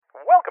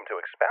Welcome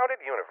to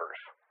Expounded Universe,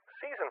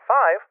 Season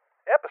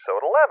 5,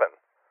 Episode 11.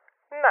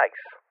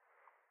 Nice.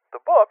 The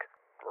book,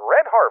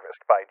 Red Harvest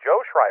by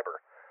Joe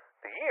Schreiber.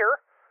 The year,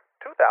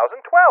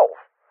 2012.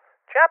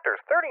 Chapters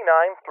 39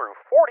 through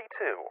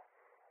 42.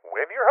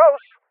 With your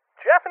hosts,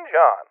 Jeff and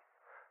John.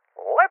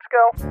 Let's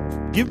go.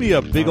 Give me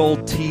a big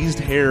old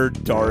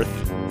teased-haired Darth.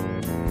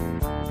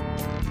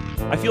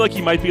 I feel like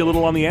he might be a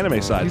little on the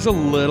anime side. He's a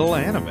little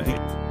anime.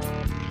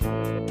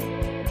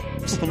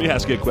 So let me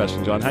ask you a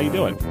question, John. How you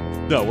doing?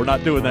 No, we're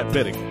not doing that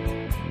bidding.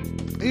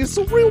 It's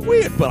so real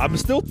weird, but I'm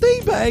still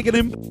teabagging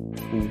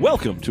him.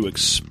 Welcome to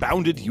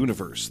Expounded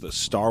Universe, the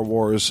Star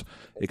Wars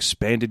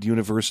Expanded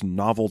Universe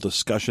novel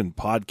discussion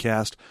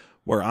podcast,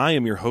 where I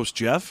am your host,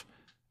 Jeff,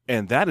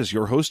 and that is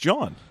your host,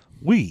 John.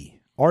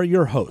 We are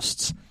your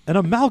hosts, an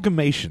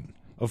amalgamation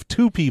of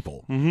two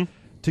people. Mm-hmm.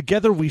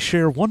 Together we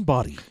share one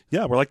body,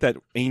 Yeah, we're like that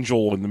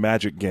angel in the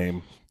Magic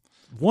game.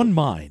 one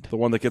mind. The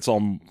one that gets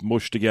all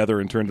mushed together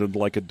and turned into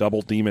like a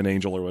double demon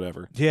angel or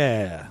whatever.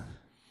 Yeah.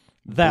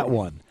 That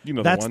one. You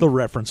know That's the the one.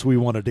 reference we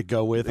wanted to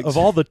go with. Of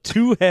all the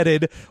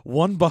two-headed,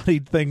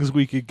 one-bodied things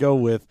we could go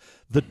with,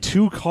 the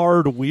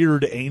two-card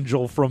weird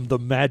angel from the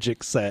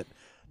Magic set,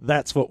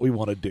 that's what we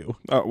want to do.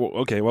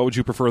 Okay, what would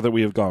you prefer that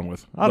we have gone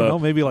with? I don't know,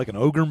 maybe like an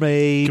ogre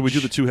mage. Can we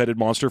do the two-headed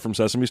monster from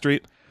Sesame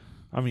Street?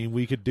 I mean,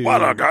 we could do... I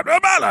don't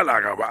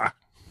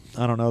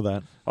know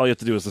that. All you have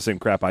to do is the same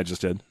crap I just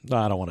did. No,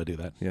 I don't want to do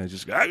that. Yeah,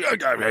 just...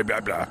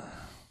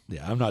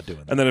 Yeah, I'm not doing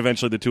that. And then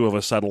eventually the two of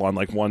us settle on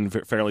like one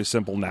fairly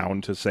simple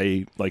noun to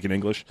say like in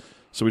English.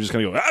 So we just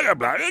kind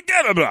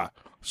of go,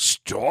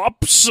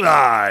 stop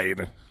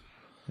sign.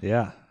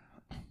 Yeah.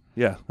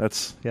 Yeah, that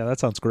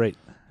sounds great.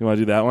 you want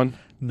to do that one?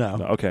 No.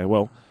 Okay,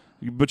 well,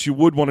 but you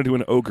would want to do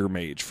an ogre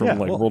mage from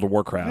World of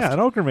Warcraft. Yeah, an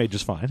ogre mage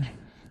is fine.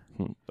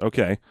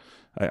 Okay,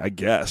 I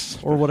guess.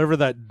 Or whatever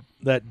that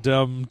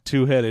dumb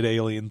two-headed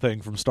alien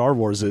thing from Star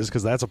Wars is,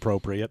 because that's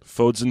appropriate.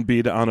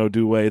 Fodzenbead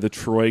Anodue, the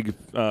Troig.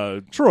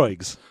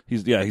 Troigs.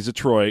 He's a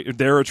Troig.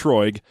 They're a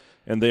Troig,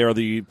 and they are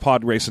the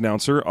pod race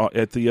announcer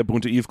at the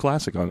Bunta Eve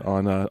Classic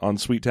on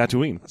Sweet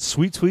Tatooine.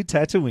 Sweet, sweet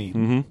Tatooine.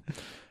 Mm-hmm.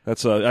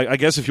 That's I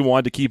guess if you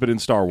wanted to keep it in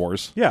Star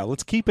Wars. Yeah,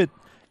 let's keep it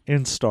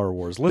in Star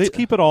Wars. Let's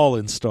keep it all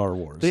in Star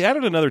Wars. They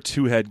added another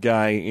two-head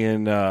guy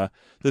in.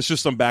 There's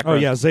just some background.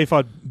 Oh yeah,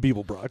 Zaphod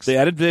Beeblebrox. They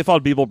added Zaphod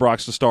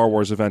Beeblebrox to Star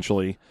Wars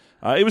eventually.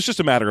 It was just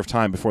a matter of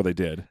time before they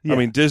did. Yeah. I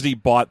mean, Disney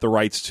bought the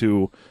rights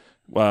to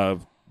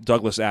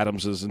Douglas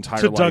Adams'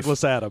 entire life.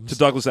 Douglas Adams. To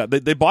Douglas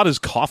Adams. They bought his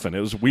coffin. It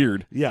was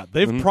weird. Yeah,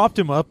 they've propped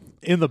him up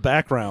in the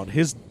background,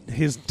 his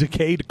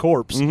decayed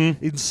corpse,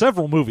 in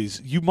several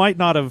movies. You might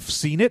not have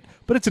seen it,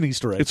 but it's an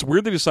Easter egg. It's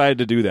weird they decided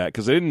to do that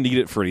because they didn't need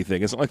it for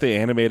anything. It's not like they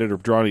animated or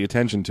drawn any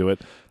attention to it.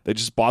 They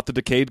just bought the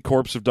decayed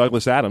corpse of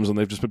Douglas Adams, and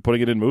they've just been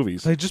putting it in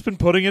movies. They've just been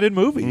putting it in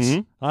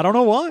movies. I don't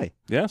know why.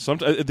 Yeah,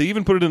 sometimes they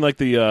even put it in like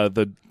the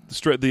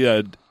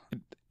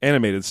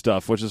animated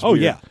stuff, which is weird.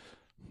 Yeah.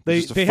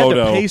 They Just a had to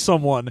photo. pay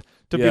someone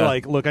to be Yeah.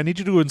 like, look, I need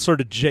you to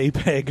insert a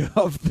JPEG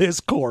of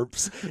this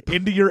corpse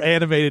into your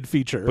animated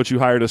feature. But you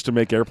hired us to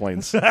make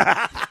airplanes.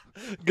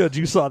 Good,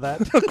 you saw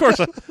that. Of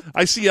course,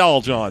 I see all,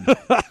 John.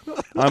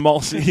 I'm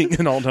all seeing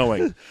and all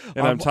knowing,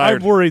 and I'm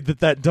tired. I'm worried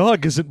that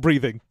dog isn't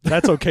breathing.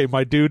 That's okay,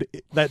 my dude.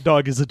 That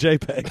dog is a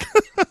JPEG.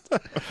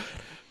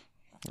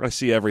 I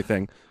see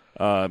everything,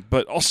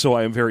 but also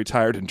I am very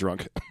tired and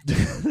drunk.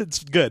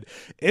 It's good.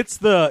 It's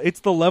the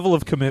level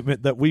of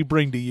commitment that we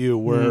bring to you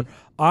where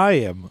I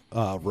am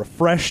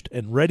refreshed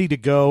and ready to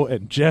go,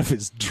 and Jeff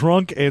is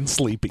drunk and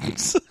sleepy.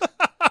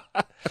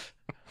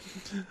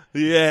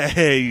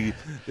 Yay!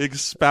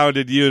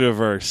 Expounded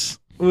Universe.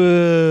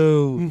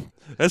 Whoa.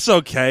 That's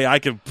okay. I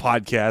can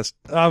podcast.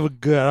 I'm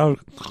good.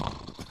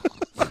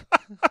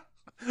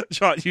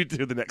 John, you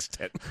do the next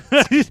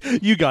 10.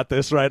 You got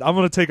this, right? I'm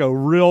going to take a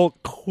real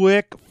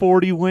quick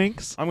 40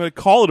 winks. I'm going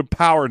to call it a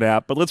power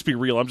nap, but let's be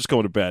real. I'm just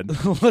going to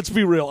bed. Let's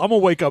be real. I'm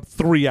going to wake up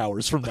 3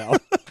 hours from now.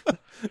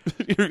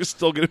 You're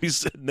still going to be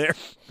sitting there.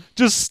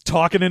 Just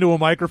talking into a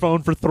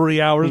microphone for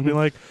 3 hours, being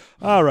like,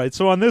 all right,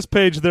 so on this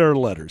page there are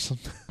letters.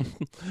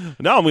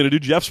 Now I'm going to do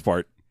Jeff's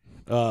part.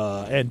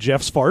 And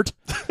Jeff's fart.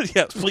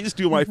 Yes, please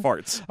do my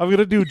farts. I'm going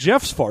to do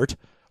Jeff's fart,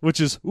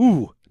 which is,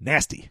 ooh,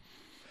 nasty.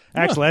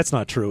 Actually, that's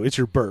not true. It's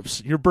your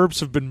burps. Your burps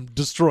have been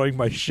destroying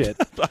my shit.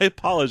 I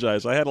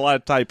apologize. I had a lot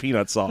of Thai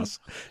peanut sauce.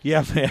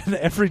 Yeah, man.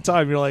 Every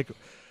time you're like,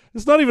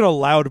 it's not even a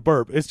loud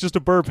burp. It's just a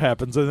burp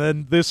happens, and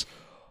then this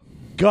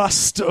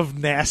gust of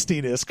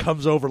nastiness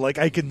comes over. Like,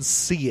 I can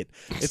see it.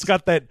 It's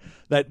got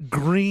that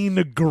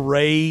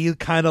green-gray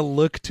kind of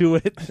look to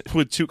it.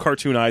 With two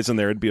cartoon eyes in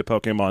there, it'd be a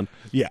Pokemon.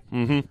 Yeah.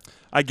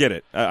 I get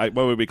it. What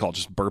would we call it?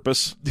 Just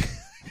Burpus?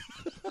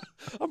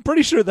 I'm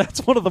pretty sure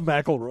that's one of the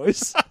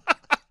McElroys.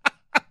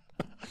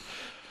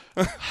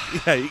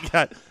 Yeah,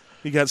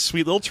 you got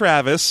sweet little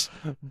Travis,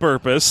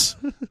 Burpus,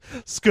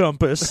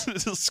 Scumpus.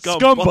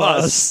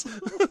 Scumbus.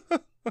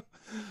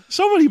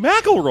 So many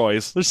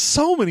McElroys. There's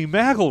so many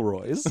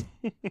McElroys.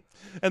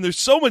 And there's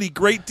so many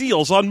great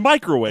deals on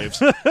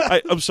microwaves.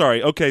 I'm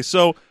sorry. Okay,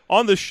 so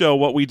on this show,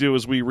 what we do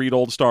is we read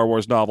old Star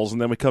Wars novels,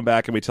 and then we come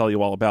back and we tell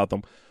you all about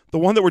them. the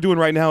one that we're doing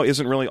right now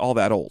isn't really all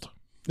that old.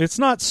 It's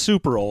not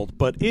super old,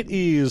 but it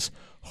is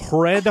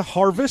Red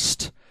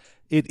Harvest.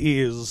 It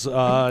is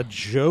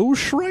Joe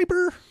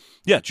Schreiber.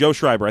 Yeah, Joe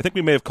Schreiber. I think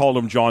we may have called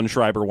him John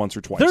Schreiber once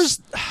or twice.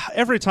 There's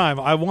every time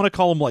I want to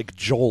call him like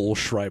Joel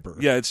Schreiber.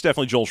 Yeah, it's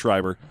definitely Joel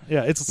Schreiber.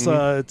 Yeah, it's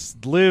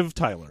Liv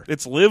Tyler.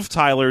 It's Liv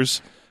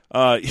Tyler's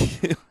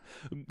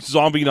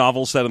zombie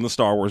novel set in the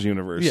Star Wars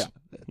universe. Yeah,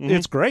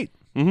 it's great.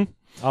 Mm-hmm.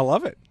 I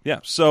love it.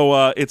 Yeah,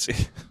 so it's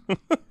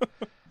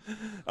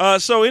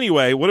so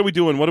anyway, what are we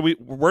doing?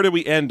 Where do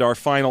we end our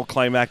final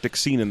climactic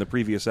scene in the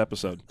previous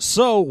episode?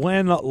 So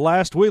when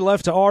last we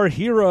left our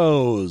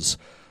heroes,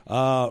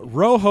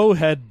 Rojo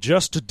had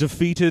just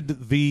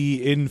defeated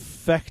the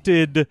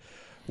infected,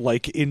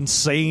 like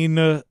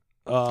insane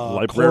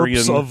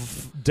librarian corpse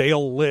of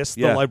Dale List,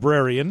 the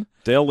librarian.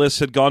 Dale List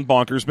had gone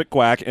bonkers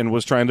McQuack and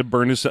was trying to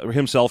burn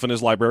himself and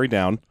his library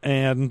down.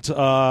 And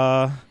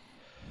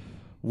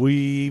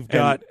we've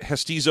got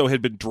Hestizo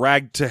had been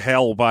dragged to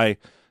hell by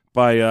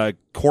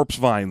corpse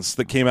vines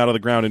that came out of the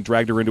ground and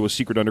dragged her into a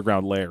secret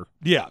underground lair.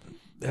 Yeah,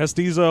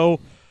 Hestizo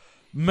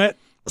met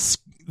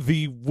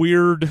the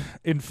weird,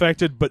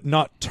 infected but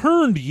not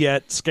turned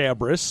yet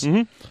Scabrous,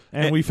 and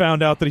we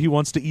found out that he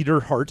wants to eat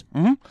her heart.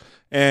 Mm-hmm.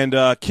 And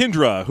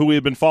Kindra, who we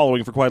had been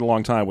following for quite a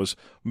long time, was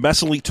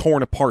messily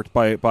torn apart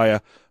by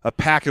a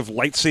pack of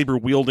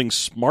lightsaber-wielding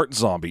smart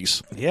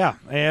zombies. Yeah,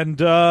 and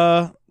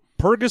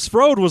Purgus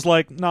Frode was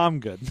like, "Nah, I'm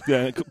good."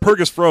 Yeah,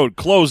 Purgus Frode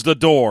closed the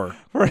door.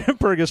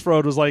 Purgus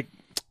Frode was like,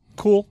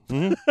 "Cool,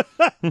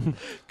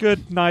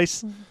 good,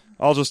 nice.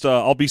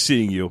 I'll be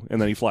seeing you,"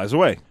 and then he flies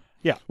away.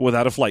 Yeah,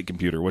 without a flight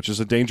computer, which is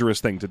a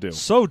dangerous thing to do.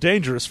 So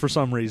dangerous for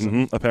some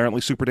reason.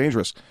 Apparently super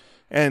dangerous.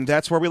 And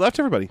that's where we left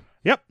everybody.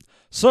 Yep.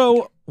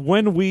 So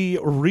when we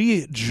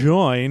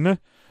rejoin,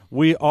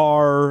 we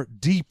are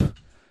deep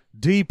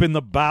in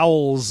the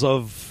bowels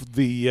of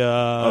the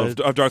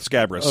of Darth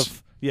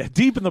Scabrous.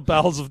 Deep in the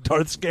bowels of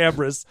Darth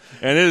Scabrous.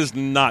 And it is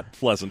not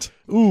pleasant.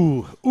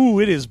 Ooh,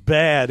 it is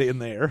bad in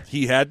there.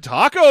 He had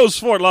tacos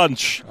for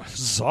lunch.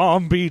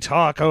 Zombie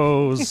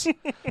tacos.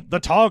 The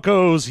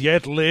tacos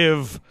yet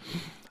live.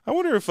 I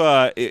wonder if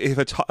a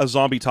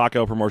zombie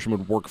taco promotion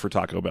would work for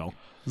Taco Bell.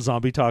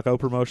 Zombie taco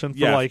promotion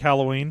for like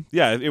Halloween?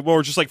 Yeah,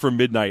 or just like for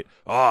midnight.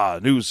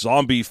 New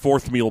zombie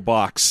fourth meal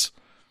box.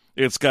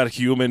 It's got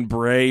human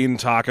brain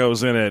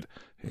tacos in it.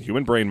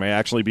 Human brain may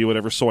actually be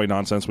whatever soy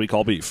nonsense we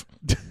call beef.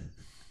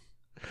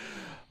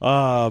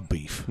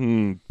 Beef.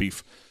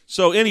 Beef.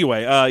 So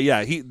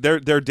anyway,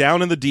 they're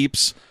down in the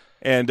deeps,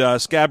 and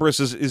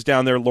Scabrous is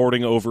down there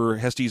lording over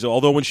Hestizo,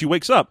 although when she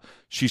wakes up,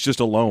 she's just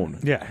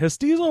alone. Yeah,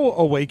 Hestizo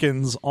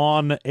awakens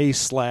on a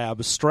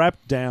slab,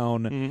 strapped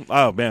down.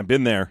 Oh, man,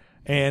 been there.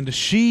 And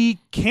she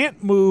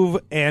can't move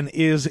and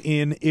is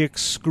in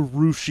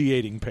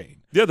excruciating pain.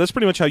 Yeah, that's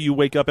pretty much how you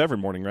wake up every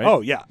morning, right?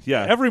 Oh, yeah.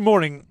 Yeah. Every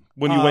morning.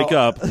 When you wake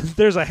up.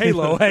 There's a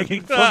halo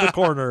hanging from the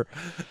corner.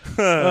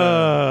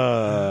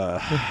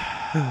 I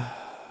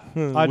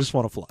just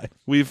want to fly.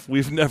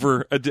 We've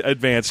never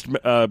advanced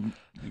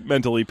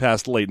mentally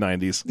past late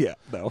 90s. Yeah,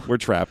 no. We're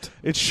trapped.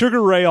 It's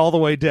Sugar Ray all the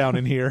way down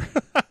in here.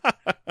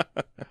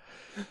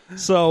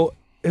 So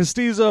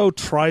Hestizo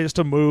tries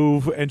to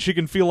move, and she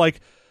can feel like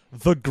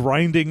the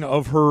grinding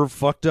of her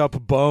fucked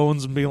up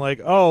bones and being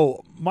like,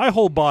 oh, my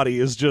whole body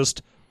is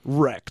just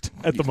wrecked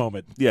at the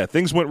moment. Yeah,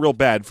 things went real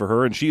bad for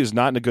her, and she is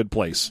not in a good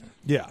place.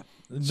 Yeah.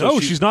 So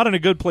she's not in a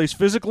good place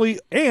physically,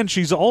 and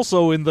she's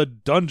also in the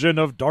dungeon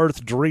of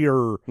Darth Dreer.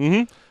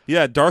 Mm-hmm.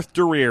 Yeah, Darth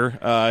Dreer,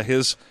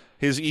 his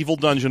evil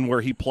dungeon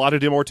where he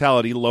plotted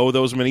immortality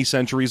those many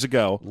centuries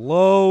ago.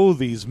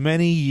 These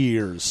many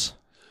years.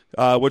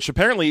 Which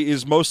apparently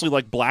is mostly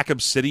like black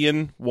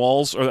obsidian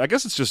walls, or I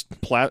guess it's just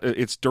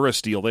it's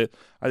Durasteel.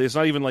 It's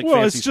not even like fancy.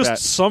 Well, it's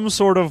just some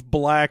sort of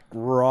black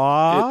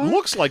rock. It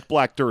looks like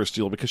black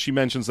Durasteel because she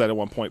mentions that at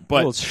one point,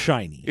 but it's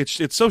shiny.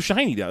 It's so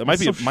shiny now. It might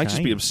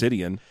just be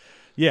obsidian.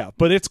 Yeah,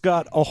 but it's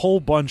got a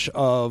whole bunch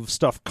of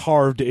stuff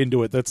carved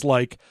into it that's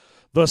like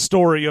the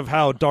story of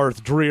how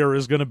Darth Dreer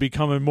is going to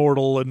become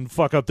immortal and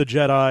fuck up the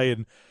Jedi,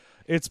 and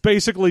it's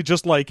basically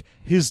just like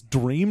his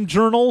dream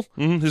journal.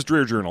 His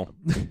Dreer journal.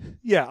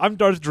 Yeah, I'm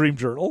Darth Dream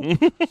Journal.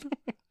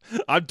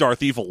 I'm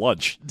Darth Evil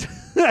Lunch.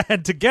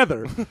 And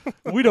together,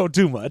 we don't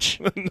do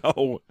much.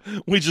 No,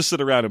 we just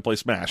sit around and play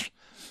Smash.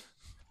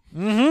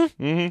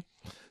 Mm-hmm.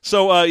 Mm-hmm.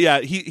 So,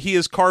 he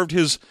has carved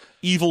his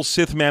evil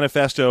Sith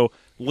manifesto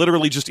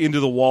literally just into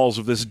the walls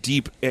of this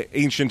deep,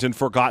 ancient, and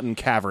forgotten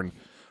cavern.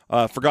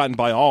 Forgotten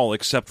by all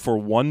except for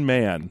one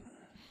man.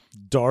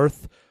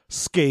 Darth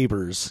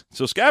Scabbers.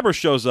 So Scabbers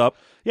shows up.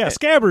 Yeah,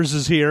 Scabbers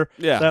is here.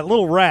 Yeah. That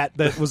little rat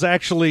that was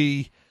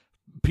actually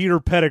Peter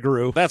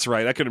Pettigrew. That's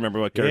right. I couldn't remember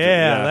what character.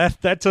 Yeah,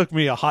 that took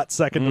me a hot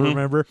second to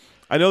remember.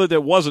 I know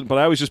that wasn't, but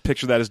I always just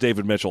picture that as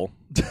David Mitchell.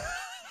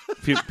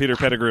 Peter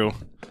Pettigrew.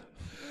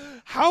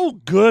 How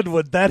good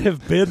would that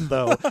have been,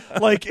 though?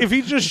 Like, if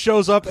he just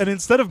shows up and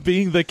instead of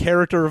being the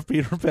character of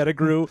Peter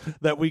Pettigrew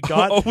that we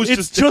got,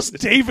 it's just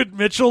David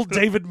Mitchell,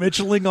 David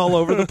Mitchelling all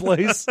over the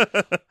place.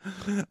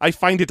 I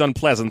find it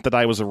unpleasant that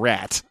I was a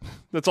rat.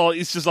 That's all.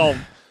 He's just all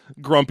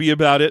grumpy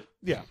about it.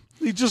 Yeah.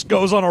 He just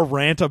goes on a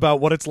rant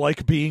about what it's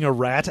like being a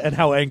rat and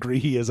how angry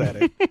he is at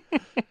it.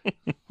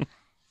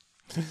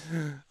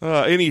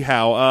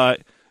 Anyhow,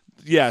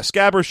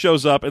 Scabrous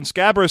shows up, and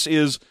Scabrous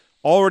is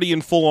already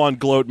in full-on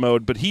gloat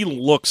mode, but he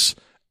looks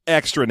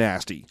extra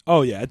nasty.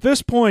 Oh, yeah. At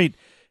this point,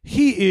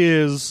 he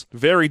is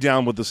very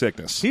down with the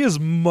sickness. He is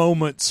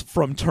moments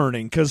from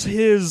turning, because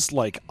his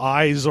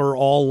eyes are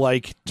all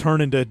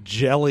turn into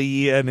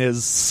jelly, and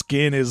his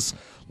skin is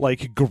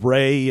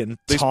gray and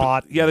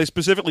taut. They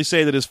specifically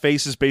say that his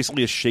face is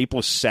basically a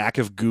shapeless sack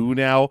of goo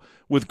now,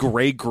 with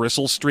gray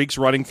gristle streaks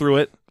running through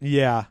it.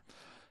 Yeah.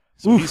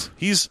 So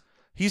he's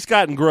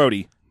gotten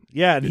grody.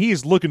 Yeah, and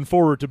he's looking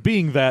forward to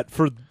being that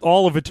for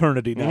all of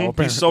eternity now,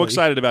 apparently. He's so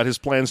excited about his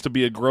plans to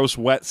be a gross,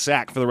 wet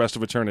sack for the rest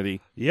of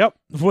eternity. Yep,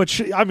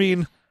 which, I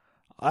mean,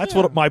 that's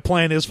what my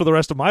plan is for the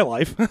rest of my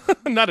life.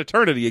 Not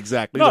eternity,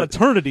 exactly. Not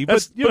eternity,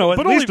 but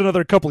at least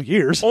another couple of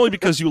years. Only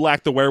because you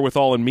lack the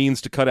wherewithal and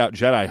means to cut out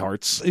Jedi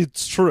hearts.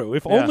 It's true.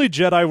 If only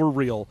Jedi were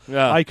real,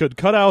 I could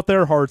cut out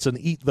their hearts and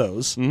eat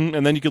those. Mm-hmm.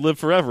 And then you could live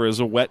forever as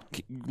a wet,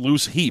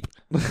 loose heap.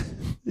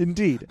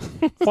 Indeed.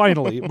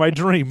 Finally, my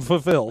dream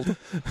fulfilled.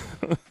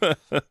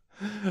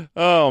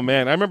 Oh,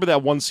 man. I remember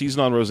that one season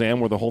on Roseanne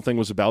where the whole thing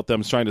was about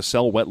them trying to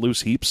sell wet,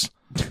 loose heaps.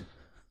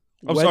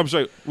 I'm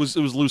sorry. It was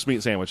loose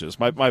meat sandwiches.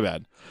 My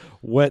bad.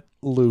 Wet,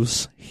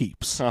 loose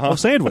heaps. Of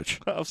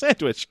sandwich. Of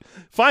sandwich.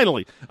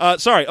 Finally.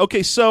 Sorry.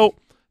 Okay, so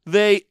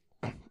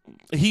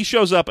he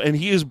shows up and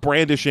he is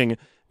brandishing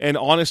an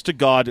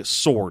honest-to-God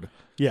sword.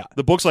 Yeah.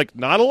 The book's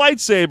not a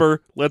lightsaber.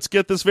 Let's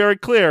get this very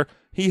clear.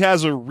 He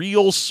has a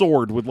real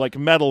sword with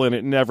metal in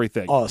it and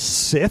everything. A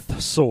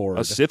Sith sword.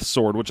 A Sith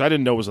sword, which I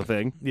didn't know was a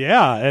thing.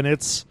 Yeah, and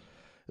it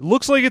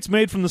looks like it's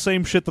made from the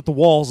same shit that the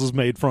walls is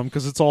made from,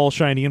 because it's all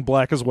shiny and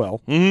black as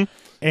well. Mm-hmm.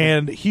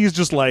 And he's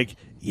just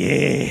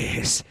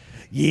yes,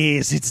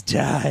 it's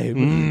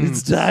time.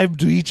 It's time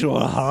to eat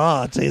your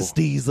heart,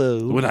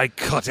 Estizo. When I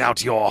cut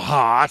out your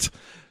heart,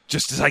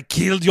 just as I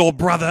killed your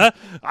brother,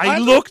 I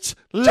looked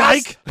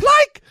like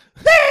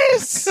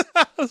this!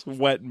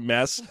 Wet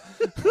mess.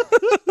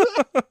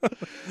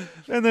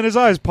 And then his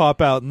eyes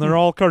pop out, and they're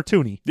all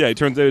cartoony. Yeah,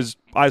 his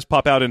eyes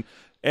pop out,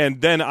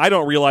 and then I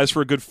don't realize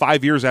for a good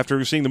 5 years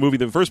after seeing the movie in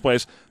the first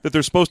place that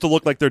they're supposed to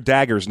look like they're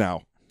daggers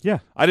now. Yeah.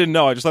 I didn't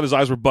know. I just thought his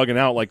eyes were bugging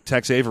out like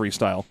Tex Avery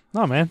style.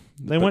 No, man.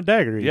 They went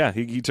dagger. Yeah,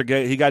 he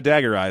got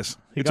dagger eyes.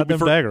 He got them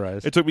dagger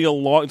eyes. It took me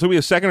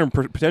a second or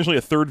potentially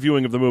a third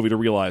viewing of the movie to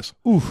realize.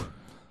 Oof.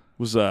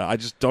 I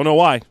just don't know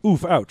why.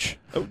 Oof, ouch.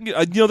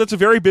 That's a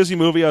very busy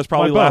movie. I was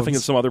probably laughing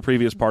at some other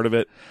previous part of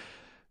it.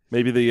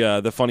 Maybe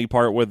the funny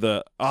part with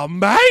the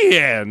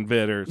man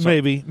bit or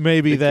something.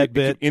 Maybe that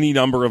bit. Any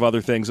number of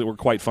other things that were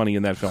quite funny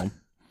in that film.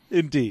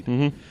 Indeed.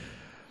 Mm-hmm.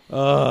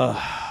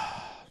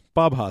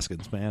 Bob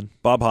Hoskins, man.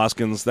 Bob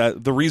Hoskins.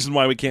 The reason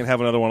why we can't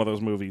have another one of those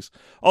movies.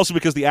 Also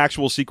because the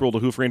actual sequel to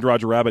Who Framed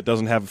Roger Rabbit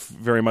doesn't have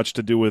very much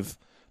to do with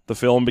the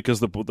film because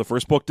the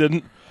first book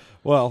didn't.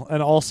 Well,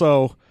 and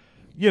also,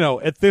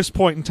 at this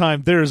point in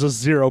time, there's a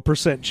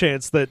 0%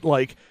 chance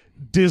that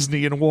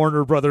Disney and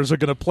Warner Brothers are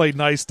going to play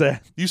nice to...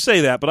 You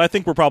say that, but I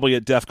think we're probably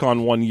at DEF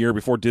CON 1 year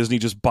before Disney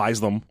just buys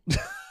them.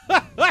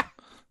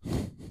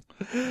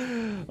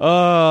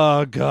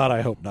 Oh, God,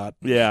 I hope not.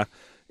 Yeah.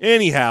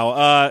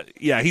 Anyhow,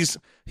 he's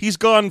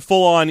gone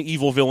full-on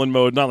evil villain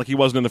mode, not like he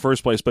wasn't in the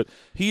first place, but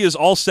he is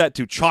all set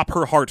to chop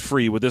her heart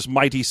free with this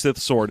mighty Sith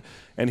sword,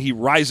 and he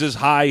rises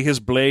high his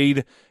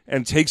blade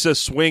and takes a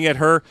swing at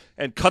her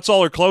and cuts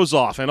all her clothes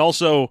off, and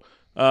also...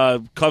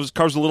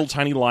 carves a little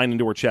tiny line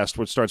into her chest,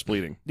 which starts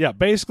bleeding. Yeah,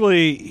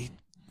 basically, he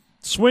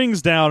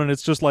swings down, and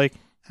it's just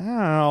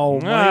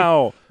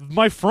ow,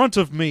 my front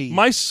of me.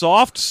 My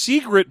soft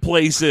secret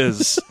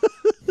places.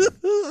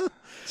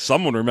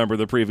 Someone remember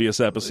the previous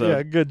episode.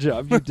 Yeah, good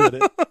job. You did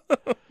it.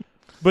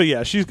 But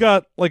yeah, she's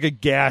got a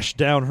gash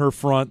down her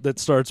front that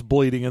starts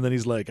bleeding, and then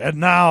he's like, and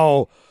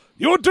now,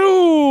 your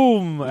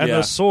doom! And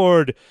the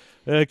sword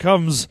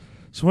comes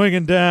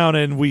swinging down,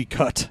 and we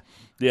cut.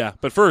 Yeah,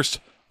 but first...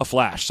 a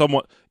flash,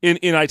 somewhat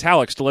in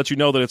italics to let you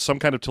know that it's some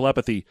kind of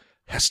telepathy.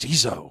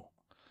 Hestizo.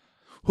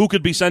 Who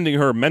could be sending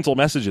her mental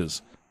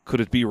messages? Could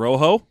it be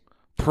Rojo?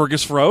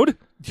 Purgus Frode?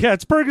 Yeah,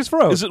 it's Purgus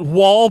Frode. Is it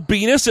Wal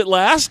Venus at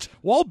last?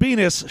 Wal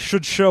Venus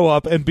should show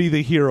up and be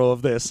the hero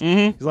of this.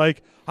 Mm-hmm. He's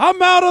like,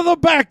 I'm out of the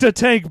Bacta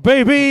tank,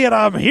 baby, and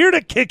I'm here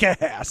to kick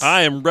ass.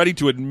 I am ready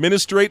to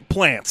administrate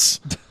plants.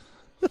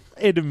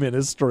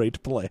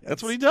 Administrate plants.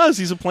 That's what he does.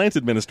 He's a plant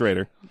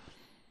administrator.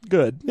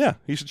 Good. Yeah,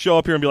 he should show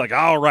up here and be like,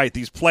 all right,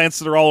 these plants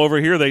that are all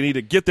over here, they need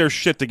to get their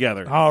shit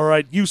together. All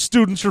right, you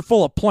students are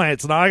full of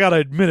plants, and I got to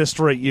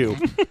administrate you.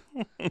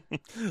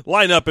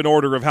 Line up in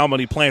order of how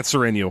many plants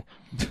are in you.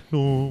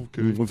 Oh,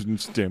 okay.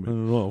 Damn it.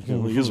 Oh,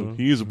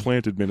 He is a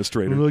plant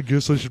administrator. I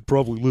guess I should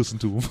probably listen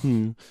to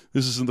him.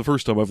 This isn't the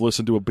first time I've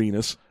listened to a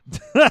Venus.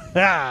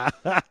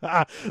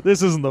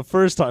 This isn't the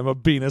first time a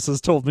Venus has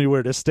told me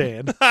where to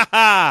stand.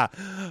 All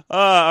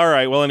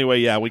right, well, anyway,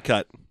 yeah, we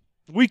cut.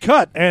 We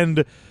cut,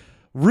 and...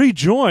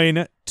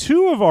 rejoin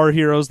two of our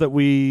heroes that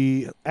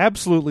we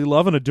absolutely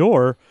love and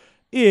adore.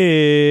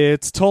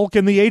 It's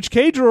Tolkien the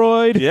HK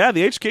droid. Yeah,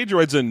 the HK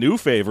droid's a new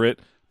favorite.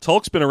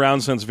 Tulk's been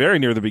around since very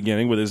near the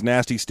beginning with his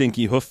nasty,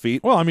 stinky hoof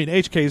feet. Well, I mean,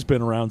 HK's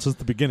been around since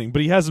the beginning,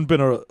 but he hasn't been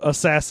an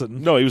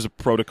assassin. No, he was a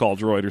protocol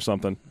droid or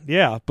something.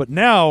 Yeah, but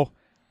now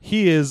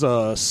he is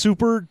a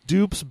super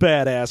dupes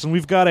badass, and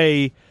we've got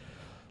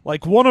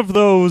one of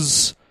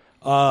those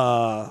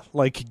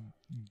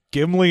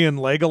Gimli and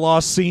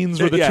Legolas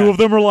scenes where the Yeah. two of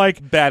them are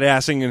like,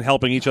 Badassing and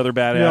helping each other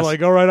badass. yeah,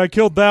 like, all right, I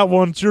killed that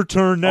one. It's your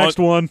turn. Next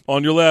one.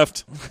 On your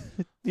left.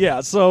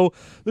 Yeah, so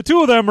the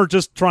two of them are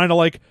just trying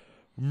to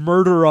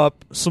murder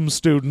up some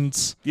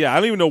students. Yeah, I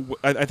don't even know.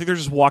 I think they're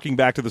just walking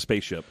back to the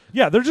spaceship.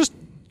 Yeah, they're just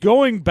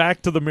going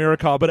back to the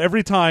Miracah, but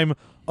every time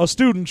a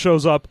student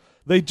shows up,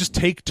 they just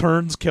take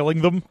turns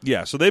killing them.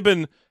 Yeah, so they've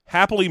been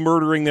happily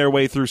murdering their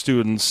way through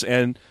students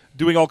and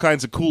doing all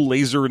kinds of cool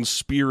laser and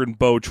spear and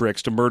bow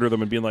tricks to murder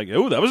them and being like,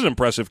 oh, that was an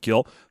impressive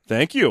kill.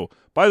 Thank you.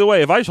 By the way,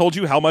 have I told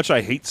you how much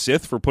I hate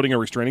Sith for putting a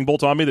restraining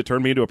bolt on me that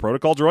turned me into a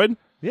protocol droid?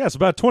 Yes,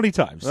 about 20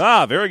 times.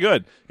 Ah, very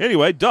good.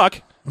 Anyway,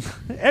 duck.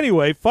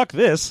 Anyway, fuck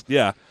this.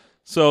 Yeah.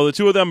 So the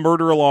two of them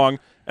murder along,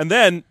 and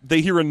then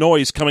they hear a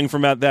noise coming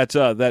from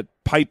that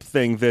pipe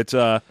thing that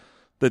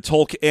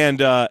Tolk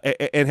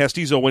and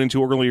Hestizo went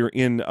into earlier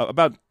in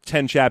about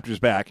 10 chapters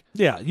back.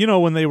 Yeah, you know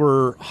when they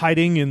were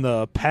hiding in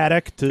the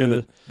paddock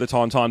In the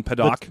Tauntaun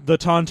Paddock. the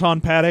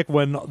Tauntaun paddock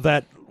when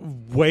that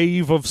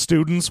wave of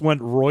students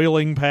went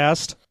roiling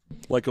past?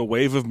 Like a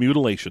wave of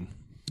mutilation.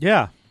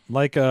 Yeah,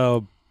 like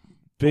a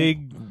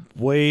big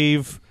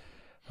wave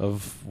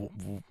of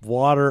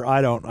water.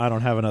 I don't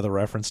have another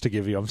reference to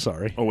give you. I'm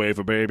sorry. A wave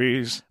of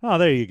babies. Oh,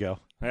 there you go.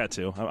 I had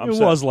to. It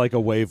was like a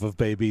wave of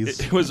babies.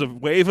 It was a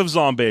wave of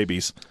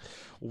zombabies.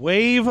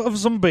 Wave of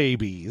some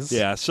babies.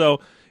 Yeah,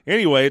 so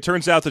anyway, it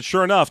turns out that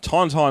sure enough,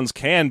 Tauntauns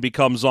can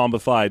become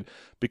zombified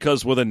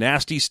because with a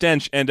nasty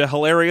stench and a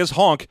hilarious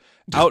honk,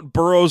 out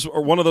burrows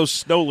one of those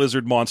snow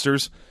lizard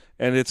monsters,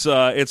 and it's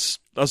a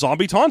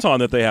zombie Tauntaun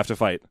that they have to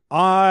fight.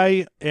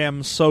 I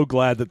am so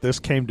glad that this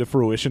came to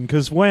fruition,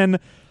 because when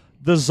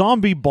the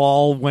zombie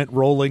ball went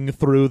rolling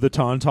through the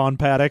Tauntaun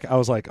paddock, I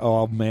was like,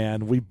 oh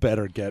man, we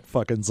better get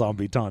fucking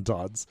zombie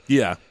Tauntauns.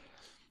 Yeah.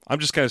 I'm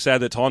just kind of sad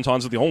that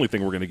Tauntauns are the only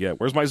thing we're going to get.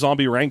 Where's my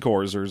zombie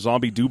Rancors or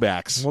zombie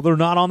Dewbacks? Well, they're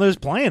not on this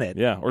planet.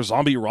 Yeah, or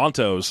zombie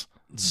Rontos.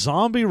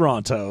 Zombie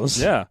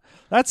Rontos. Yeah.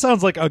 That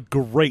sounds like a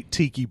great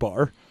tiki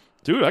bar.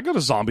 Dude, I got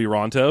a zombie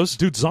Rontos.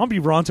 Dude, zombie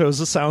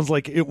Rontos sounds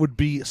like it would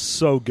be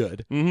so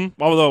good. Mm-hmm.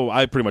 Although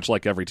I pretty much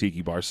like every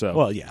tiki bar, so.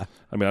 Well, yeah.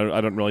 I mean,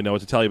 I don't really know what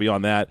to tell you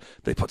beyond that.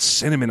 They put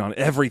cinnamon on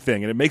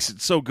everything, and it makes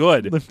it so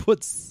good. They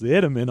put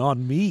cinnamon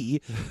on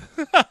me.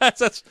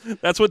 that's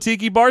what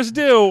tiki bars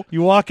do.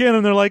 You walk in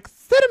and they're like,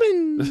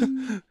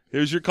 cinnamon!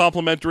 Here's your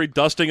complimentary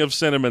dusting of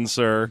cinnamon,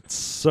 sir.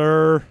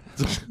 Sir.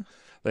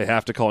 They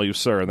have to call you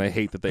sir, and they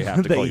hate that they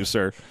have to call you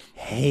sir.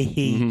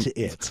 Hate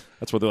it.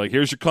 That's what they're like.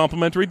 Here's your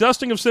complimentary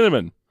dusting of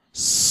cinnamon.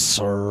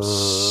 Sir.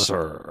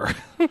 Sir.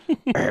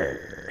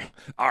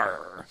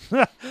 Arr.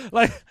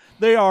 Like,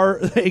 they are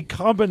a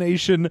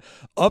combination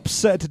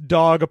upset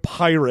dog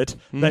pirate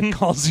that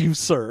calls you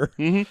sir.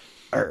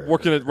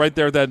 Working it right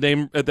there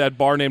at that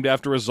bar named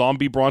after a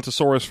zombie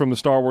brontosaurus from the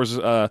Star Wars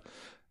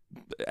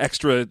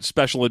extra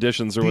special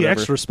editions or The whatever.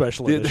 extra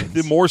special editions.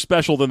 The more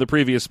special than the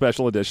previous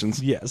special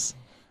editions. Yes.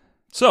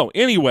 So,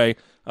 anyway,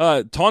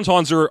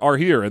 Tauntauns are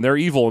here, and they're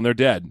evil, and they're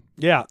dead.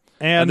 Yeah.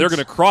 And they're going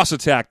to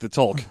cross-attack the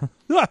Tulk.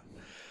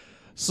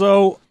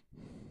 So,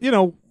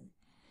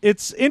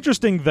 it's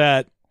interesting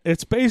that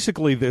it's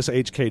basically this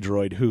HK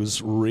droid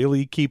who's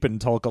really keeping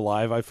Tulk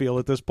alive, I feel,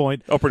 at this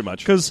point. Oh, pretty much.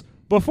 Because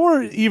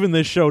before even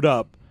this showed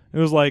up, it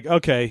was like,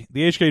 okay,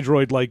 the HK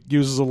droid,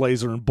 uses a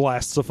laser and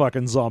blasts a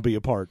fucking zombie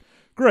apart.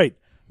 Great.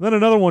 Then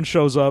another one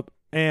shows up,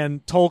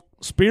 and Tulk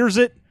spears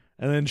it,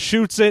 and then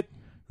shoots it,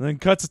 and then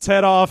cuts its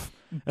head off.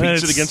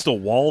 Beats it against a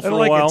wall for a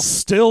and while. It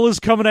still is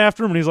coming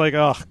after him, and he's like,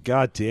 "Oh,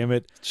 god damn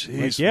it!"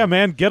 Jeez. Yeah,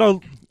 man, get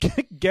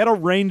a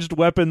ranged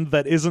weapon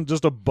that isn't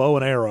just a bow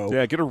and arrow.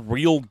 Yeah, get a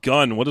real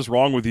gun. What is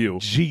wrong with you?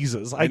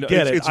 Jesus, I know,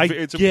 get it.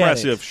 It's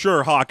impressive.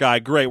 Sure, Hawkeye,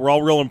 great. We're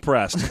all real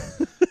impressed.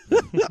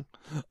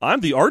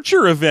 I'm the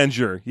Archer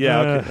Avenger. Yeah,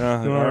 okay.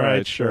 All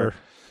right, sure.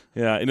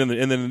 Yeah, and then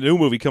the new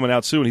movie coming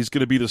out soon, he's going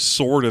to be the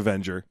Sword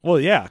Avenger. Well,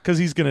 yeah, because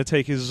he's going to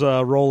take his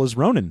role as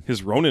Ronin.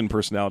 His Ronin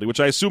personality,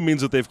 which I assume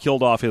means that they've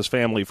killed off his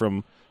family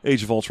from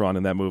Age of Ultron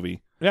in that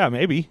movie. Yeah,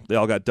 maybe They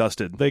all got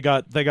dusted. they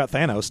got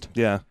Thanos.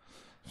 Yeah.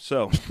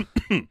 So,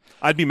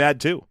 I'd be mad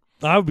too.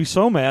 I would be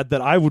so mad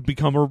that I would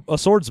become a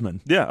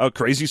swordsman. Yeah, a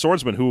crazy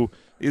swordsman who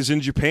is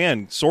in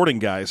Japan sorting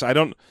guys.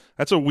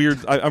 That's a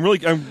weird. I'm really.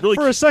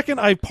 For a second,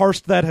 I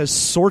parsed that as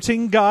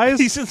sorting guys.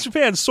 He's in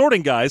Japan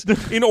sorting guys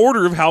in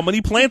order of how many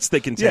plants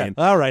they contain.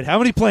 Yeah. All right, how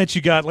many plants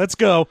you got? Let's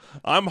go.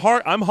 I'm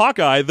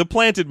Hawkeye, the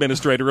plant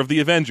administrator of the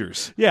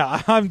Avengers.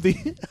 Yeah, I'm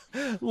the.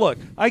 Look,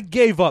 I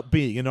gave up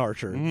being an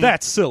archer.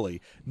 That's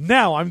silly.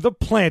 Now I'm the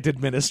plant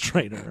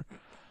administrator.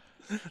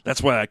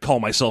 That's why I call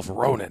myself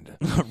Ronin,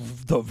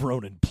 The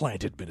Ronin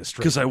plant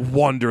administrator. because I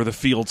wander the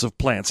fields of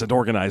plants and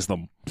organize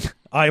them.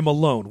 I am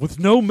alone with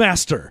no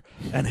master,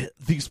 and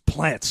these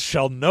plants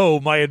shall know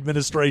my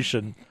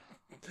administration.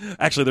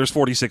 Actually, there's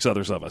 46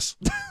 others of us.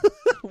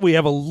 We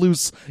have a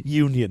loose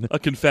union. A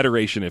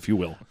confederation, if you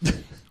will.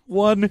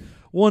 One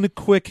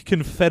quick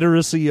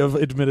confederacy of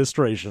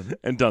administration.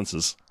 And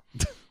dunces.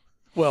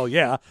 Well,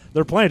 yeah,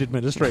 they're plant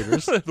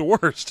administrators. The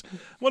worst.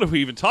 What are we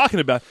even talking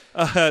about?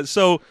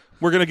 So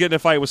we're going to get in a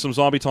fight with some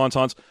zombie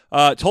tauntauns.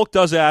 Tolk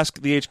does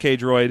ask the HK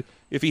droid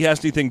if he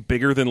has anything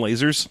bigger than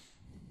lasers.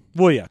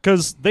 Well, yeah,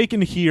 because they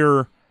can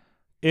hear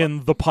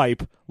in the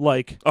pipe,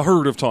 like, A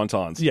herd of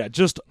tauntauns. yeah,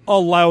 just a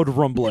loud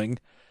rumbling.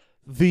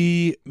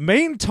 The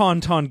main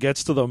tauntaun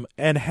gets to them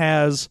and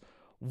has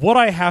what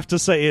I have to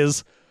say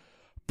is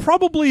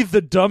probably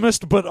the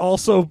dumbest but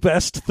also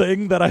best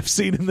thing that I've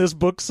seen in this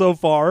book so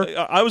far.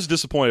 I was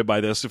disappointed by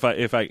this, if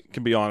I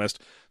can be honest.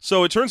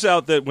 So it turns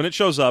out that when it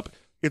shows up,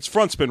 its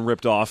front's been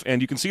ripped off,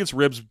 and you can see its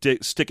ribs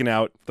sticking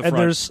out the And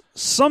front. there's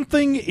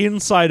something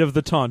inside of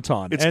the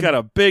tauntaun. It's got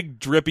a big,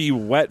 drippy,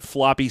 wet,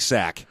 floppy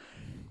sack.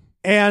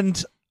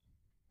 And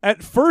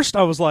at first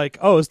I was like,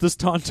 oh, is this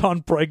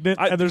tauntaun pregnant?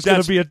 And there's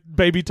going to be a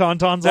baby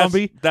tauntaun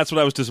zombie? That's what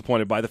I was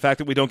disappointed by, the fact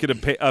that we don't get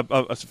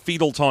a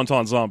fetal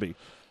tauntaun zombie.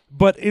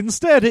 But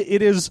instead,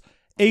 it is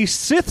a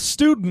Sith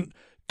student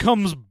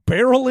comes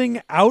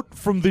barreling out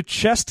from the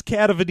chest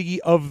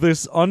cavity of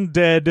this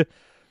undead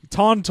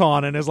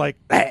tauntaun and is like,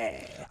 "Ah."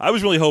 I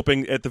was really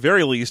hoping, at the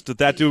very least,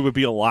 that dude would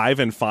be alive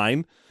and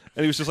fine.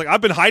 And he was just like, I've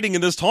been hiding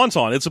in this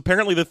tauntaun. It's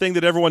apparently the thing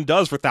that everyone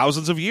does for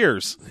thousands of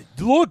years.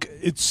 Look,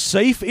 it's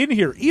safe in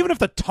here. Even if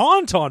the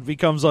tauntaun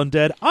becomes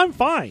undead, I'm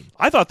fine.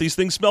 I thought these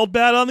things smelled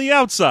bad on the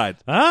outside.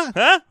 Huh?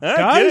 Huh?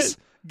 Guys?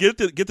 Get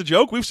the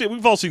joke?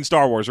 We've all seen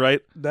Star Wars,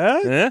 right?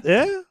 Yeah?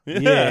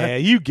 Yeah,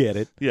 you get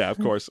it. Yeah, of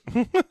course.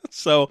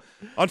 So,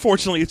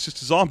 unfortunately, it's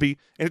just a zombie.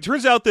 And it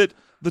turns out that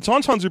the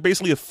tauntauns are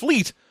basically a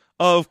fleet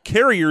of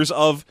carriers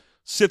of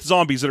Sith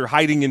zombies that are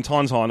hiding in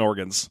tauntaun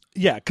organs.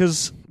 Yeah,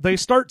 because they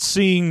start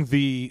seeing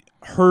the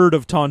herd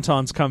of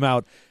tauntauns come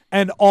out,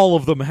 and all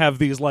of them have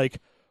these, like,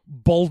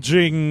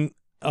 bulging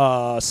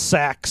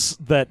sacks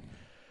that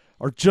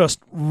are just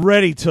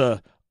ready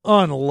to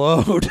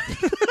unload.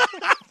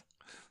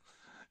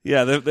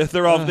 Yeah,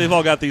 they've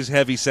all got these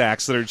heavy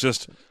sacks that are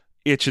just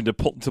itching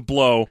to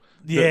blow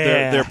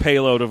their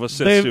payload of a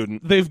Sith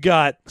student. They've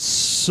got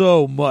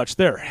so much.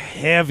 They're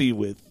heavy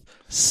with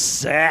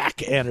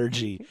sack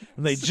energy,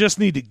 and they just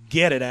need to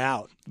get it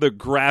out. They're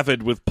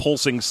gravid with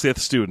pulsing Sith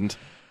student.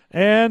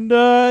 And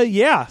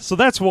yeah, so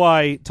that's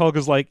why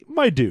Tolka's like,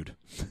 my dude.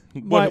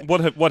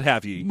 What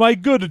have ye? My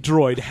good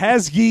droid,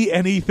 has ye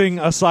anything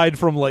aside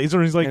from laser?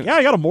 And he's like, yeah,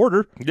 I got a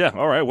mortar. Yeah,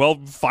 all right. Well,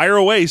 fire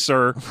away,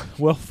 sir.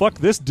 Well, fuck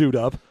this dude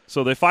up.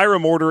 So they fire a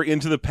mortar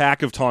into the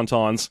pack of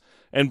tauntauns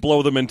and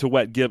blow them into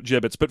wet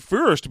gibbets. But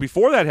first,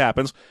 before that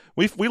happens,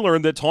 we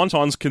learned that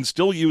tauntauns can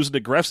still use an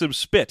aggressive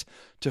spit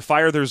to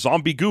fire their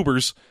zombie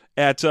goobers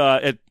at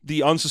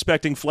the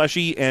unsuspecting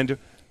fleshy and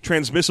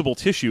transmissible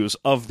tissues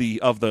of the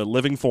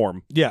living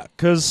form. Yeah,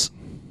 because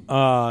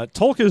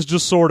Tolka is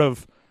just sort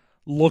of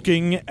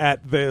looking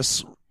at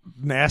this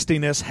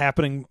nastiness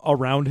happening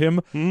around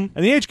him, and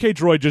the HK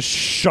droid just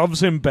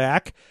shoves him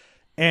back,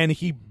 and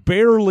he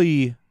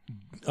barely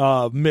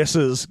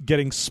misses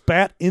getting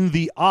spat in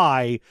the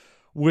eye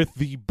with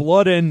the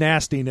blood and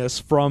nastiness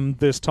from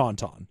this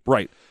tauntaun.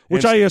 Right.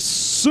 Which I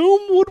assume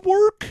would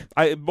work?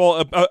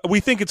 We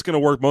think it's going to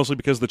work mostly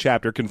because the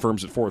chapter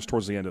confirms it for us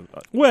towards the end of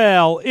it.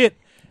 Well, it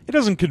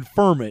doesn't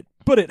confirm it,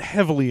 but it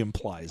heavily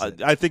implies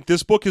it. I think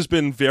this book has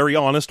been very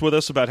honest with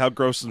us about how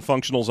gross and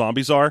functional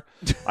zombies are.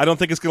 I don't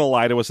think it's going to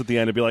lie to us at the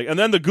end and be like, and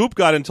then the goop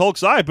got in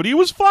Tolk's eye, but he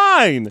was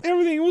fine.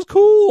 Everything was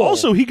cool.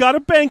 Also, he got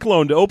a bank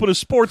loan to open a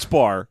sports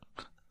bar.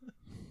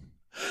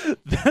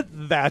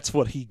 That's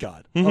what he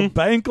got. A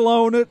bank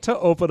loan to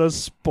open a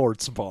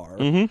sports bar.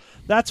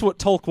 That's what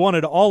Tolk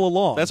wanted all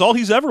along. That's all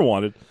he's ever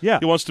wanted. Yeah.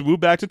 He wants to move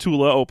back to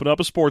Tula, open up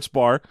a sports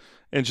bar,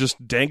 and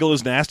just dangle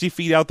his nasty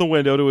feet out the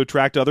window to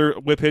attract other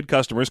Whiphid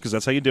customers, because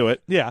that's how you do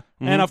it. Yeah.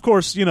 And of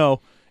course,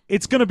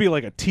 it's going to be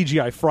like a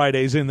TGI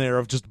Fridays in there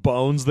of just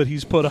bones that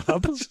he's put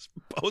up.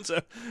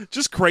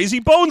 Just crazy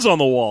bones on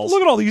the walls.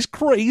 Look at all these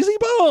crazy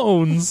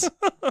bones.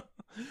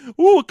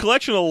 Ooh, a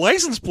collection of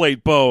license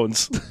plate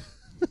bones.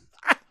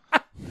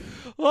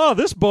 Oh,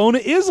 this bone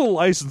is a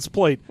license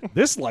plate.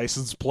 This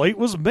license plate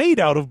was made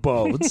out of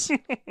bones.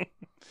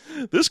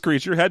 This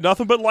creature had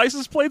nothing but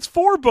license plates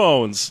for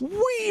bones.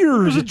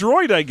 Weird. It was a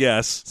droid, I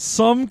guess.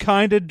 Some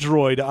kind of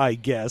droid, I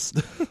guess,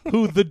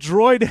 who the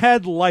droid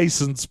had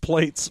license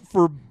plates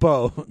for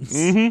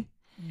bones.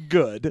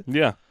 Good.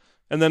 Yeah.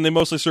 And then they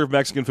mostly serve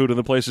Mexican food, and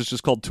the place is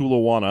just called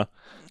Tulawana.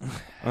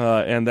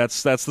 And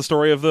that's the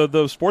story of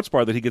the sports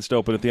bar that he gets to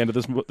open at the end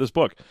of this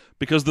book.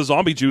 Because the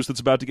zombie juice that's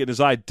about to get in his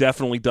eye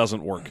definitely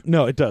doesn't work.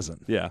 No, it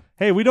doesn't. Yeah.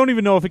 Hey, we don't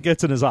even know if it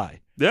gets in his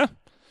eye. Yeah.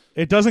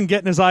 It doesn't get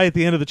in his eye at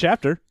the end of the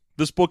chapter.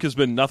 This book has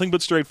been nothing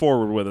but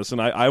straightforward with us,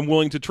 and I'm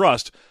willing to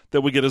trust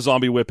that we get a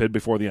zombie Whiphid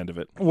before the end of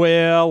it.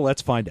 Well,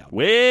 let's find out.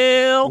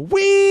 Well.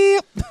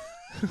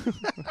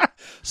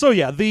 So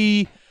yeah,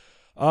 the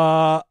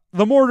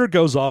mortar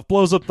goes off,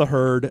 blows up the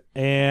herd,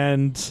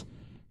 and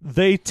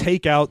they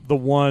take out the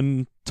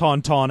one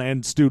tauntaun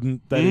and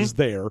student that is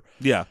there.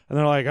 Yeah. And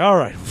they're like, all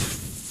right,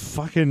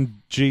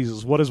 fucking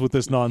Jesus, what is with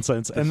this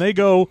nonsense? And they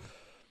go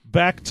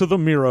back to the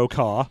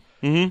Miroka,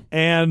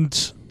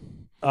 and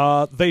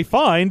they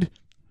find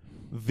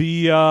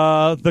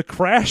the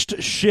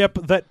crashed ship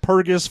that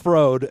Purgus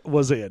Frode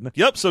was in.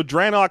 Yep. So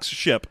Dranok's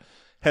ship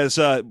has,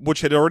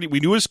 which had already we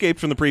knew escaped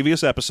from the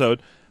previous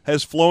episode,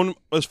 has flown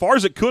as far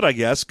as it could, I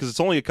guess, because it's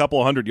only a couple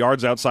of 100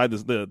 yards outside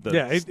the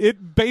Yeah,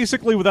 it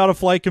basically without a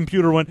flight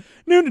computer went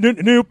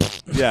no.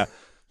 Yeah.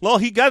 Well,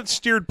 he got it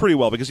steered pretty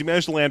well because he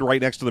managed to land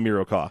right next to the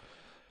Miroka.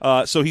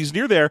 So he's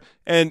near there,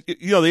 and the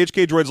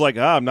HK droid's like,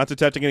 I'm not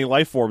detecting any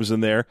life forms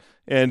in there.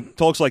 And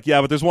Tolk's like, yeah,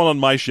 but there's one on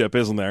my ship,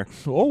 isn't there?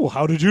 Oh,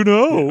 how did you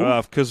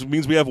know? Because it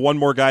means we have one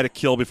more guy to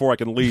kill before I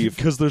can leave.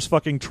 Because there's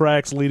fucking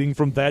tracks leading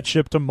from that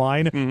ship to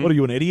mine. What are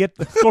you, an idiot?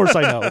 Of course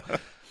I know.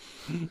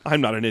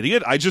 I'm not an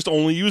idiot. I just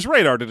only use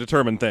radar to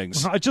determine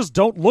things. I just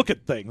don't look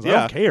at things. I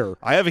don't care.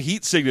 I have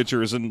heat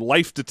signatures and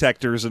life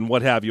detectors and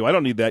what have you. I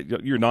don't need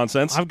that. Your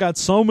nonsense. I've got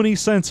so many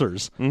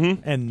sensors,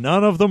 and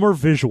none of them are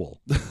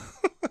visual.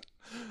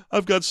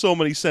 I've got so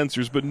many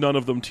sensors, but none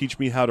of them teach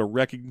me how to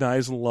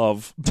recognize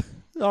love.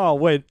 Oh,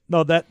 wait.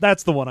 No,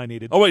 that's the one I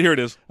needed. Oh, wait, here it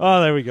is.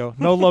 Oh, there we go.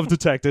 No love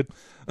detected.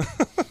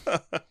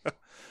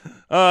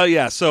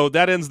 Yeah, so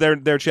that ends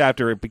their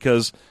chapter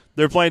because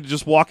they're planning to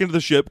just walk into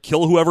the ship,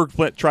 kill whoever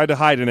tried to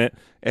hide in it,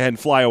 and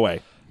fly away.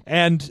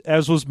 And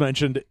as was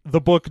mentioned, the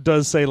book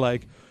does say,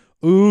 like,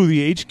 ooh,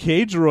 the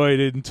HK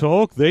droid and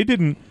Tolk, they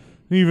didn't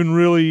even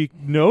really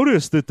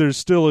notice that there's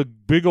still a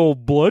big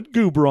old blood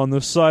goober on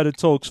the side of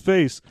Tolk's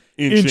face.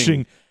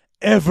 Inching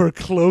ever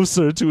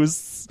closer to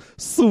his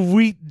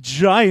sweet,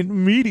 giant,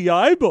 meaty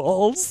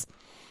eyeballs.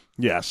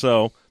 Yeah,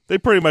 so they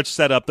pretty much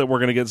set up that we're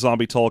going to get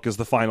Zombie Tolk as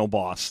the final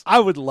boss. I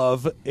would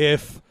love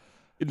if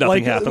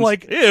nothing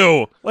happens.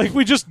 Ew. Like,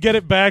 we just get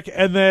it back,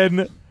 and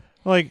then,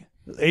 like,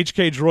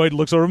 HK droid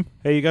looks over him.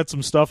 Hey, you got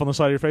some stuff on the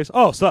side of your face?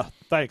 Oh, stuff.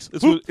 Thanks.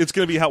 It's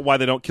going to be why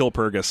they don't kill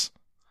Purgus.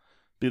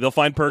 They'll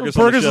find Purgus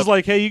on the Purgus ship. is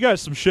like, hey, you got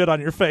some shit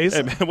on your face.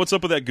 Hey, man, what's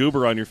up with that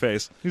goober on your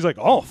face? He's like,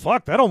 oh,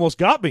 fuck, that almost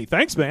got me.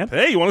 Thanks, man.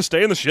 Hey, you want to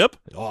stay in the ship?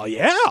 Oh,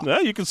 yeah. Yeah,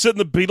 you can sit in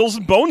the Beatles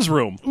and Bones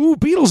room. Ooh,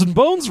 Beatles and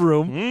Bones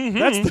room.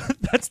 Mm-hmm.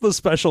 That's the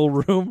special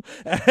room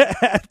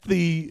at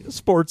the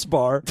sports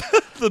bar.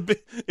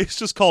 It's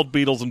just called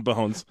Beatles and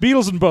Bones.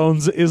 Beatles and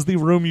Bones is the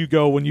room you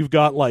go when you've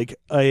got, like,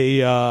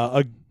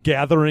 a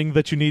gathering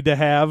that you need to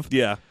have.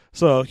 Yeah.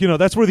 So,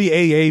 that's where the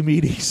AA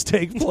meetings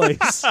take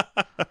place.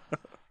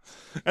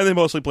 And they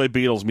mostly play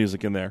Beatles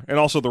music in there. And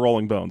also the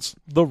Rolling Bones.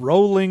 The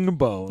Rolling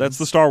Bones. That's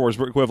the Star Wars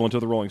equivalent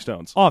of the Rolling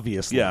Stones.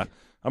 Obviously. Yeah.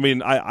 I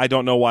mean, I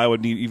don't know why I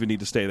would even need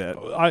to say that.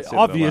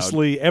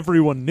 Obviously,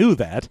 everyone knew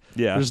that.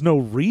 Yeah. There's no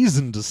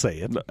reason to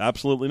say it. No,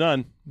 absolutely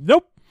none.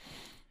 Nope.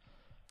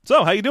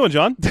 So, how you doing,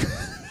 John?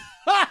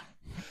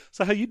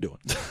 So, how you doing?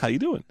 How you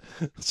doing?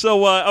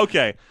 So,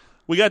 okay.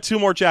 We got 2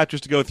 more chapters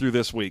to go through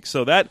this week.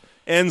 So that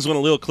ends on a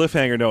little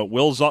cliffhanger note.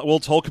 Will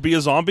Tolk be a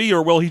zombie,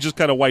 or will he just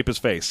kind of wipe his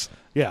face?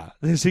 Yeah.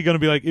 Is he going to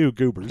be like, ew,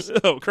 goobers?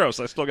 Oh, gross.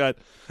 I still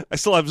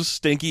have this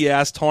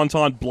stinky-ass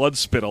Tauntaun blood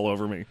spit all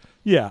over me.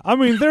 Yeah. I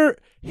mean,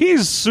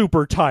 he's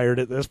super tired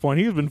at this point.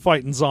 He's been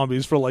fighting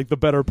zombies for like the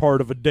better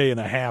part of a day and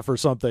a half or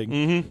something.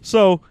 Mm-hmm.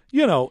 So,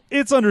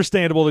 it's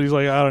understandable that he's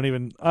like, I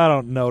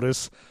don't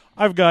notice.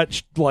 I've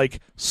got, like,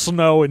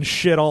 snow and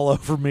shit all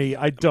over me.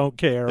 I don't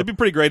care. It'd be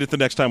pretty great if the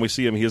next time we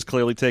see him, he is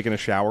clearly taking a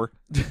shower.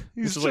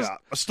 He's just just like,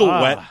 still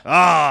wet.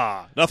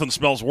 Nothing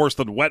smells worse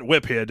than wet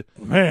whip hid.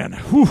 Man,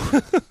 whew.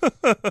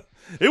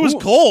 It was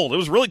cold. It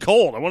was really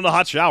cold. I wanted a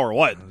hot shower.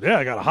 What? Yeah,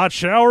 I got a hot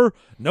shower,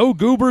 no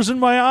goobers in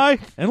my eye,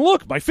 and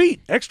look, my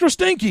feet, extra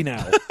stinky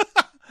now.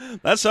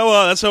 That's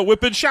how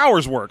whipped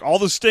showers work. All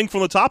the stink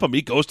from the top of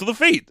me goes to the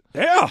feet.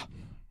 Yeah.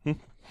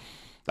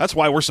 That's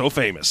why we're so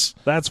famous.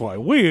 That's why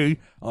we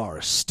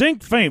are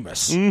stink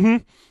famous.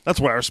 Mm-hmm. That's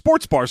why our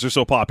sports bars are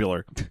so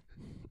popular.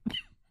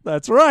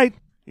 That's right.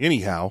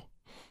 Anyhow,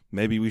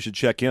 maybe we should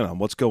check in on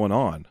what's going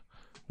on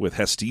with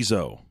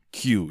Hestizo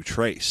Q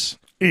Trace.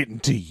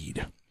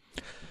 Indeed.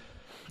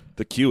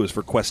 The Q is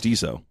for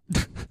Questizo.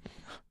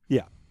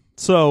 Yeah.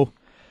 So,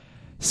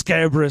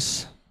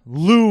 Scabrous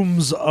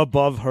looms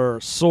above her,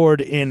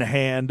 sword in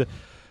hand,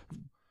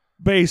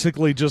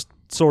 basically just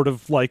sort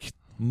of like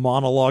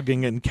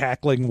monologuing and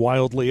cackling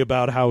wildly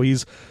about how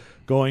he's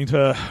going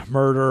to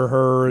murder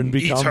her and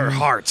Eat her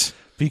heart.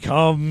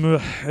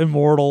 become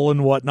immortal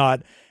and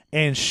whatnot.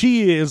 And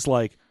she is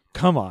like,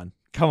 come on,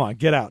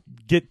 get out,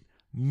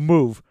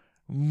 move.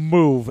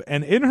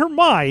 And in her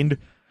mind,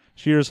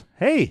 she hears,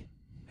 hey,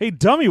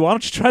 dummy, why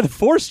don't you try the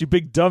Force, you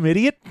big dumb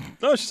idiot?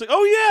 No, she's like,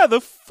 oh yeah,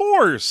 the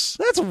Force.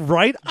 That's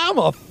right, I'm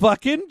a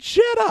fucking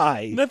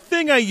Jedi. The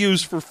thing I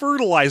use for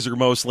fertilizer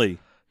mostly.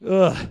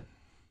 Ugh.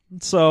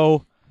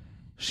 So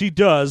she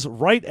does,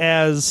 right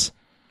as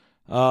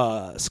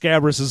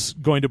Scabrous is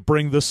going to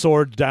bring the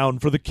sword down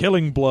for the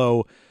killing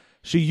blow.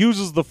 She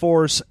uses the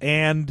Force,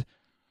 and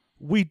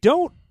we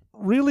don't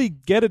really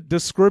get a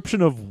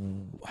description of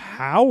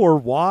how or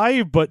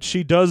why, but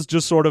she does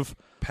just sort of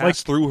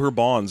pass through her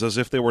bonds as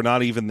if they were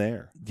not even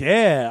there.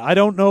 Yeah, I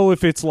don't know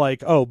if it's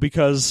like,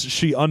 because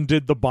she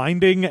undid the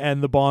binding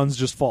and the bonds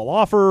just fall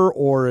off her,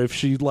 or if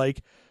she,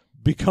 like,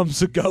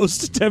 becomes a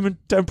ghost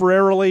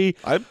temporarily.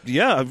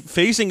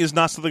 Phasing is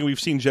not something we've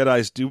seen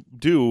Jedis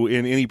do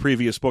in any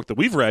previous book that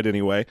we've read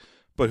anyway.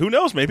 But who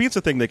knows? Maybe it's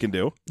a thing they can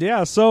do.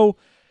 Yeah, so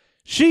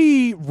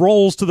she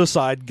rolls to the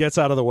side, gets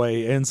out of the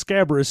way, and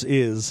Scabrous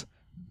is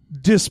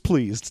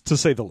displeased, to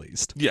say the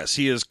least. Yes,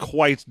 he is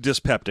quite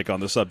dyspeptic on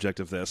the subject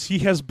of this. He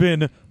has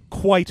been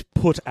quite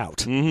put out.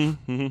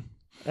 Mm-hmm, mm-hmm.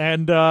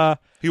 And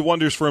he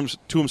wonders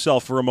to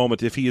himself for a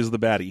moment if he is the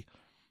baddie.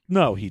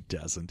 No, he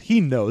doesn't.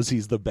 He knows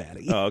he's the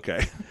baddie. Oh,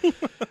 okay.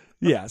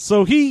 Yeah,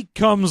 so he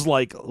comes,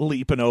 like,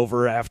 leaping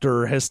over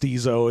after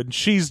Hestizo, and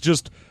she's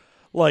just,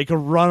 like,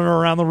 running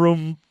around the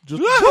room,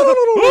 just...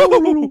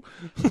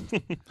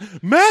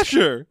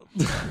 Masher!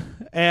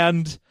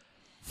 And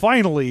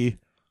finally,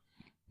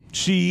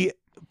 she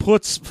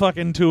puts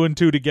fucking 2 and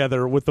 2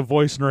 together with the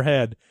voice in her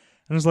head,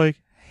 and is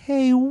like,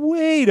 hey,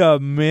 wait a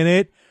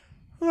minute.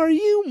 Are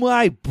you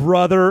my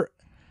brother?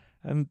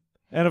 And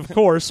of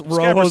course,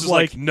 Rojo's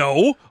like,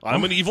 no,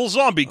 I'm an evil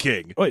zombie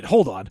king. Wait,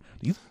 hold on.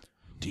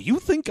 Do you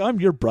think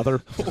I'm your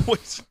brother?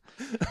 Wait,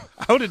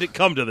 how did it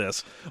come to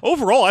this?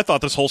 Overall, I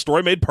thought this whole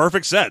story made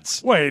perfect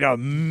sense. Wait a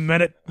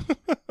minute.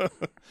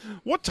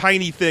 What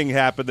tiny thing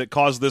happened that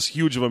caused this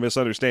huge of a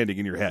misunderstanding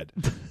in your head?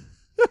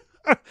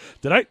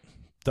 Did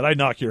I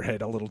knock your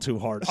head a little too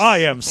hard? I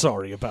am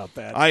sorry about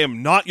that. I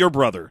am not your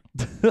brother.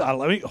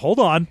 Hold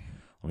on.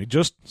 Let me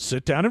just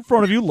sit down in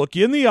front of you, look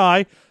you in the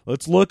eye.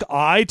 Let's look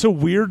eye to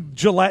weird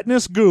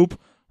gelatinous goop.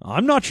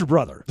 I'm not your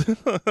brother.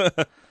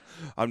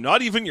 I'm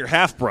not even your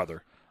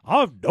half-brother.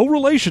 I have no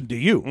relation to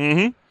you.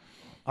 Mm-hmm.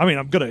 I mean,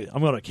 I'm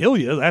gonna kill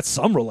you. That's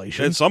some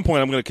relation. At some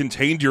point, I'm going to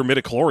contain your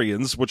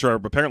midichlorians, which are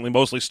apparently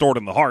mostly stored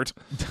in the heart.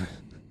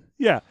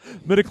 Yeah,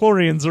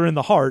 midichlorians are in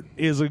the heart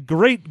is a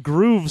great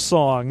groove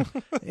song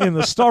in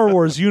the Star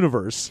Wars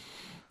universe.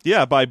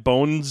 Yeah, by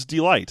Bones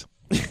Delight.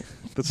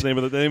 That's the name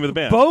of the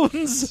band.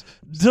 Bones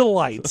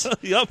Delight.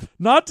 Yep.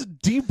 Not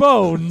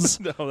D-Bones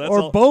No, that's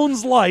or all.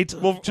 Bones Light,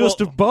 just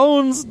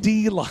Bones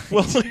Delight.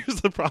 Well, here's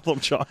the problem,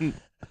 John.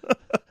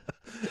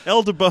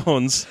 L. de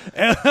Bones.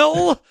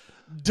 L.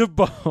 de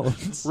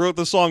Bones. Wrote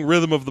the song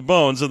Rhythm of the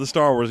Bones of the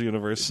Star Wars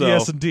universe. So,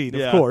 yes, indeed,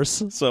 of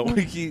course. So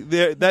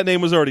that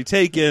name was already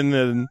taken,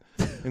 and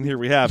here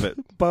we have it.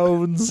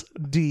 Bones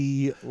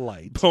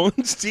Delight.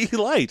 Bones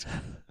Delight.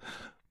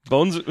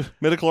 Bones,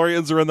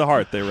 midichlorians are in the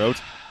heart, they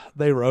wrote.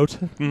 They wrote.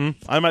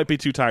 Mm-hmm. I might be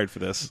too tired for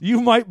this. You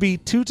might be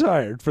too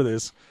tired for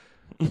this.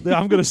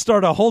 I'm going to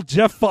start a whole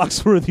Jeff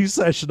Foxworthy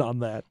session on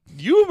that.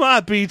 You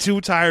might be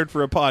too tired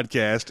for a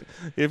podcast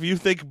if you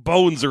think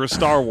bones are a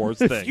Star Wars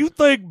thing. If you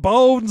think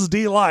Bones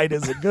Delight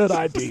is a good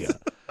idea.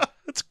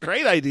 That's a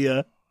great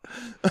idea.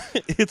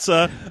 It's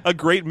a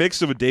great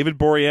mix of a David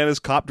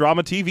Boreanaz cop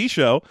drama TV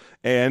show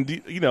and,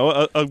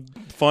 a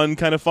fun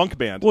kind of funk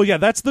band. Well, yeah,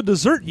 that's the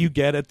dessert you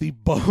get at the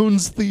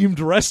Bones-themed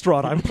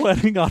restaurant I'm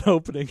planning on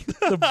opening.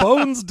 The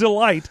Bones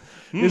Delight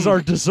is our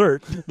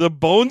dessert. The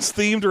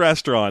Bones-themed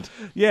restaurant.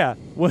 Yeah,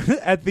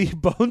 at the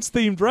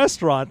Bones-themed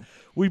restaurant,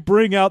 we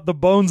bring out the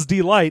Bones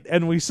Delight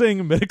and we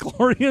sing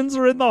Midichlorians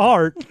Are in the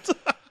Heart.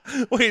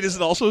 Wait, is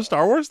it also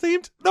Star Wars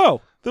themed?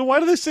 No. Then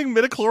why do they sing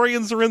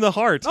Midichlorians Are in the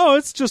Heart? Oh,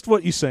 it's just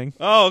what you sing.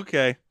 Oh,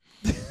 okay.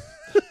 Is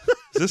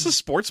this a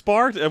sports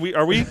bar?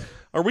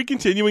 Are we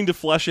continuing to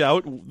flesh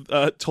out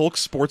Tolk's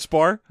sports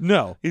bar?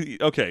 No.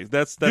 Okay,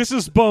 that's This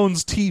is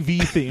Bones TV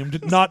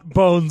themed, not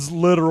Bones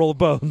literal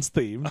Bones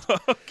themed.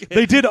 Okay.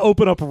 They did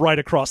open up right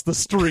across the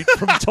street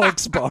from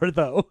Tolk's bar,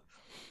 though.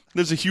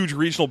 There's a huge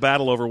regional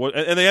battle over what,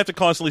 and they have to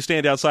constantly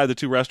stand outside the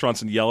two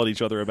restaurants and yell at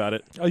each other about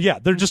it. Yeah,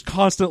 they're just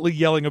constantly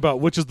yelling about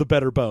which is the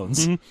better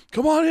Bones. Mm-hmm.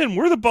 Come on in,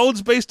 we're the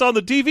Bones based on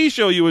the TV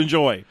show you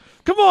enjoy.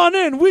 Come on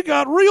in, we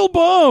got real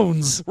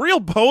bones. Real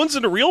bones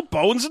and a real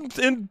bones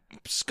in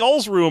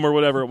Skull's room or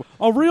whatever.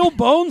 A real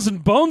bones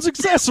and bones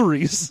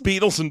accessories.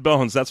 Beatles and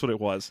Bones, that's what it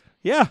was.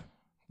 Yeah.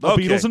 The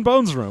Okay. Beatles and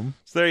Bones room.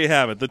 So there you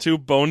have it. The two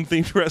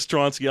bone-themed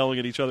restaurants yelling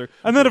at each other.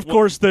 And then, of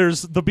course,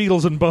 there's the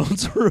Beatles and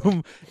Bones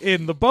room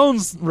in the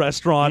Bones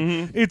restaurant.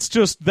 Mm-hmm. It's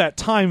just that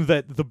time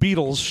that the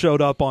Beatles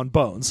showed up on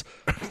Bones.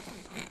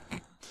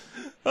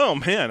 Oh,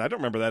 man, I don't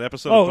remember that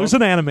episode. Oh, of it was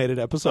Bones. an animated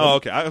episode. Oh,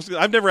 okay.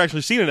 I've never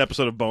actually seen an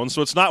episode of Bones,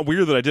 so it's not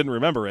weird that I didn't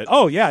remember it.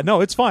 Oh, yeah,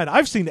 no, it's fine.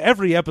 I've seen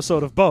every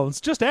episode of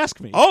Bones. Just ask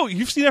me. Oh,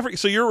 you've seen every...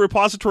 So you're a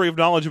repository of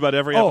knowledge about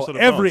every episode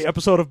of every Bones.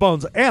 episode of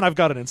Bones. And I've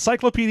got an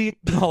encyclopedic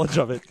knowledge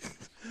of it.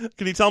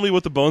 Can you tell me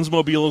what the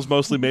Bonesmobile is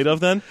mostly made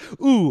of, then?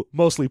 Ooh,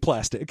 mostly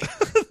plastic.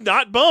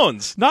 Not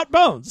bones. Not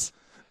bones.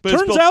 But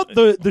it's Turns built-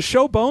 out the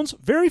show Bones,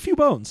 very few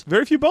bones.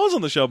 Very few bones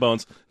on the show,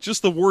 Bones.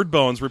 Just the word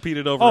bones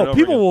repeated over and Oh, over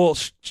people again. will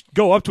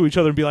go up to each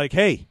other and be like,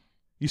 hey,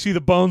 you see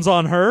the bones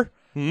on her?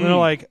 And they're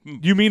like,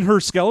 you mean her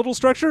skeletal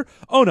structure?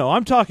 Oh, no,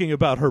 I'm talking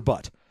about her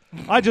butt.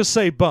 I just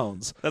say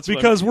bones. That's what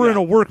because we're in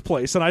yeah. a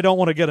workplace and I don't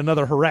want to get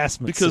another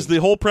harassment Because suit. the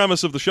whole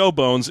premise of the show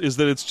Bones is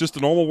that it's just a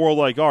normal world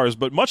like ours,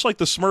 but much like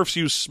the Smurfs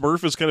use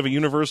Smurf as kind of a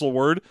universal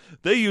word,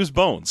 they use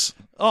bones.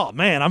 Oh,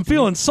 man, I'm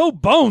feeling so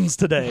bones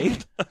today.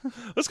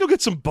 Let's go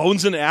get some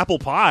bones and apple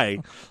pie.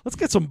 Let's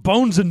get some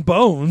bones and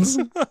bones.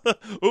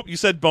 Oop, you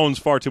said bones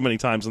far too many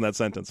times in that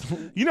sentence.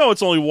 You know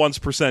it's only once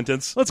per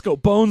sentence. Let's go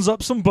bones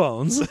up some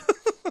bones.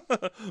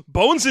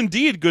 Bones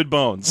indeed, good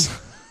bones.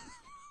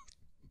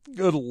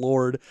 Good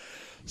Lord.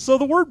 So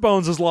the word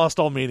bones has lost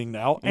all meaning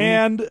now,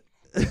 and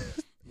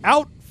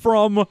out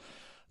from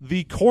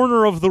the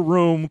corner of the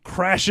room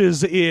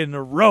crashes in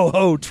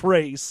Rojo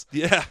Trace,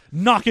 Yeah.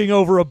 knocking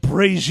over a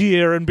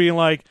brazier and being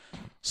like,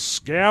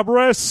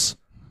 Scabrous,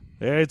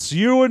 it's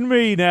you and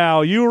me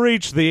now. You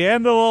reach the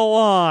end of the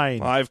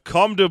line. I've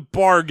come to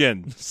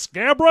bargain.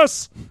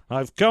 Scabrous,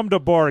 I've come to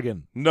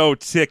bargain. No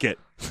ticket.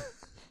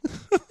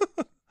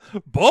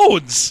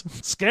 Bones.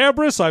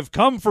 Scabrous, I've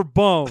come for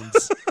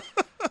bones.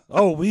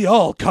 Oh, we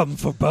all come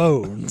for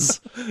bones.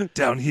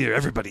 Down here,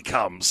 everybody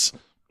comes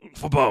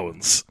for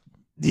bones.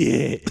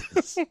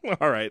 Yes.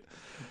 All right.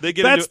 They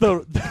get That's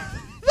into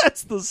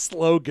that's the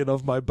slogan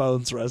of my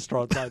Bones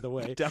restaurant, by the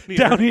way.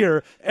 Down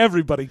here,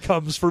 everybody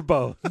comes for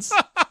bones.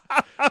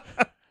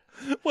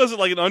 Was it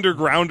like an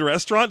underground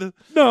restaurant?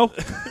 No,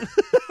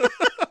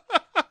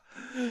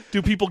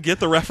 Do people get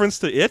the reference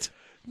to it?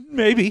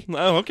 maybe.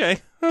 Oh, okay.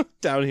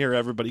 Down here,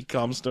 everybody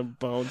comes to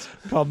bones.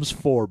 Comes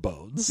for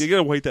bones. You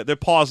gotta wait that. The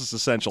pause is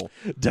essential.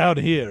 Down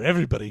here,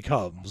 everybody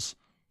comes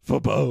for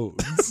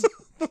bones.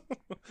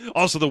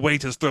 Also, the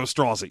waiters throw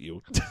straws at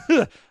you.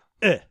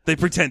 Eh, They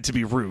pretend to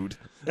be rude.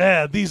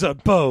 these are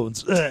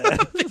bones.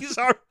 These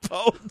are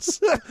bones.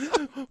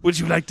 Would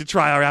you like to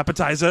try our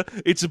appetizer?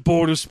 It's a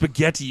bowl of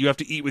spaghetti you have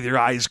to eat with your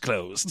eyes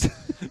closed.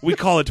 We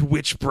call it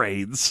witch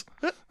brains.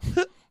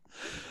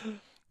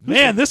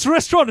 Man, this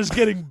restaurant is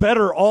getting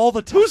better all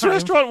the time. Whose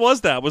restaurant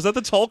was that? Was that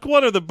the Tulk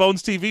one or the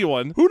Bones TV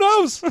one? Who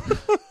knows?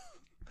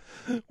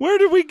 Where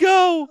did we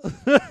go?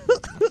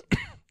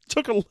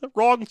 Took a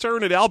wrong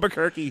turn at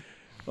Albuquerque.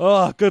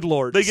 Oh, good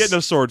Lord. They get in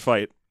a sword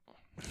fight.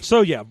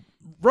 So, yeah,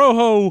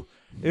 Rojo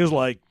is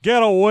like,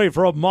 get away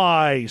from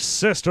my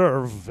sister,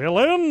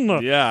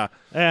 villain. Yeah.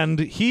 And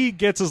he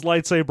gets his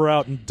lightsaber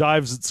out and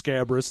dives at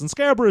Scabrous. And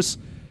Scabrous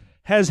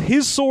has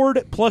his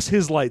sword plus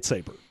his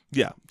lightsaber.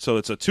 Yeah. So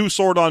it's a 2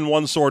 sword on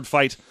 1 sword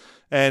fight.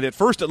 And at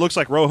first it looks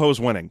like Rojo's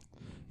winning.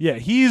 Yeah,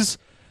 he's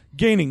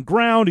gaining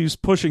ground. He's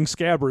pushing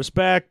Scabrous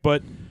back,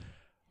 but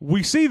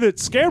we see that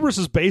Scabrous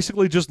is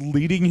basically just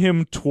leading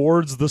him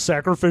towards the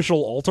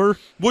sacrificial altar.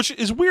 Which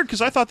is weird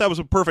because I thought that was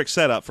a perfect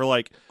setup for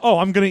like, Oh,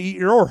 I'm going to eat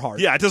your heart.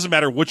 yeah, it doesn't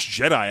matter which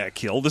Jedi I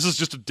kill. This is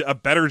just a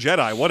better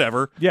Jedi,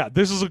 whatever. Yeah,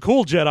 this is a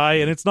cool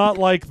Jedi, and it's not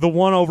like the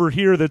one over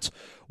here that's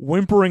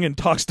whimpering and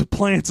talks to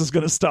plants is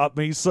going to stop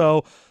me,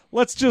 so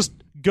let's just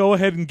go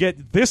ahead and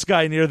get this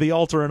guy near the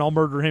altar, and I'll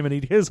murder him and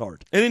eat his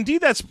heart. And indeed,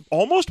 that's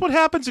almost what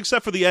happens,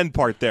 except for the end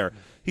part there.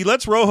 He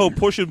lets Rojo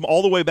push him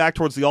all the way back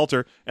towards the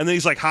altar, and then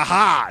he's like,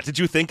 ha-ha, did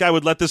you think I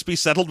would let this be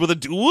settled with a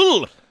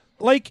duel?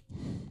 Like,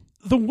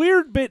 the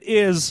weird bit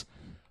is,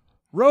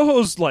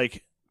 Rojo's,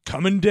 like,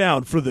 coming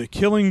down for the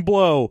killing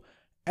blow,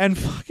 and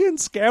fucking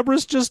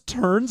Scabrous just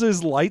turns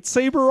his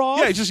lightsaber off.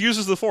 Yeah, he just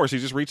uses the Force. He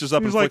just reaches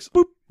up He's and like, flicks.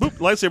 Boop, boop,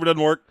 lightsaber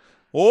doesn't work.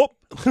 Oh,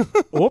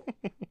 Whoop.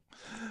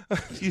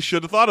 you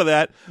should have thought of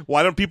that.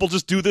 Why don't people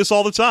just do this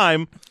all the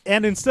time?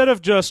 And instead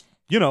of just,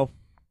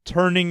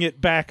 turning it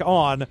back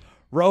on,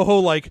 Rojo,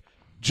 like,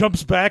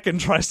 jumps back and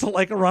tries to,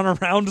 like, run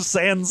around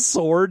Sans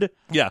sword.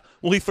 Yeah,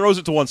 well, he throws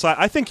it to one side.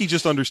 I think he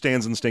just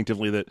understands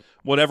instinctively that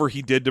whatever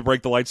he did to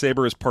break the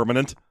lightsaber is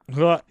permanent.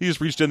 He just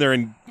reached in there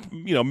and,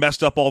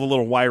 messed up all the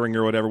little wiring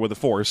or whatever with the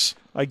Force.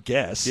 I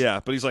guess. Yeah,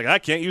 but he's like, I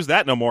can't use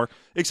that no more.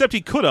 Except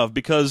he could have,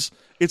 because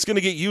it's going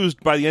to get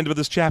used by the end of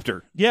this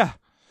chapter. Yeah.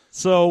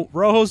 So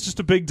Rojo's just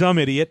a big dumb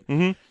idiot,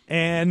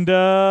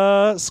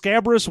 and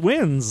Scabrous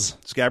wins.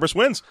 Scabrous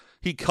wins.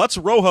 He cuts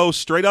Rojo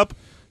straight up,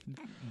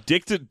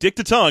 dick to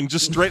tongue,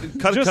 just straight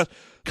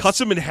cuts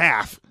him in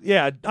half.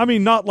 Yeah, I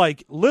mean, not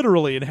like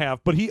literally in half,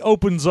 but he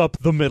opens up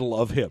the middle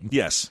of him.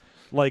 Yes.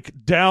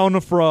 Like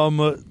down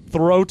from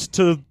throat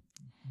to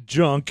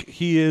junk,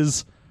 he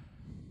is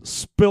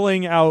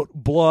spilling out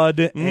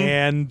blood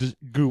and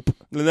goop.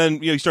 And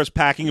then he starts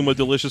packing him with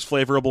delicious,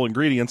 flavorable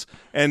ingredients.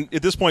 And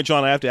at this point,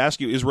 John, I have to ask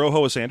you, is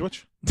Rojo a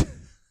sandwich?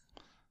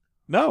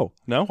 No.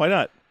 No? Why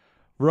not?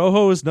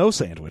 Rojo is no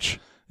sandwich.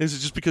 Is it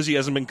just because he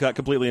hasn't been cut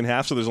completely in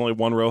half, so there's only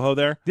one Rojo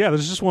there? Yeah,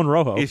 there's just one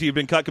Rojo. If he'd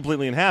been cut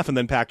completely in half and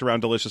then packed around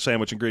delicious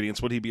sandwich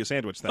ingredients, would he be a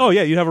sandwich then? Oh,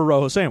 yeah, you'd have a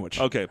Rojo sandwich.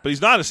 Okay, but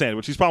he's not a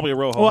sandwich. He's probably a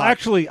Rojo. Well, hot.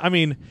 actually, I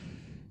mean,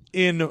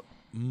 in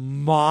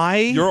my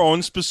Your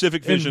own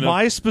specific vision in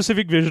my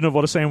specific vision of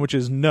what a sandwich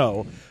is,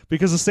 no,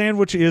 because a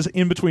sandwich is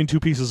in between two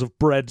pieces of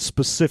bread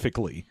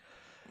specifically.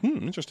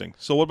 Interesting.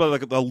 So what about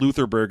like a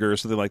Luther burger or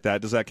something like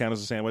that? Does that count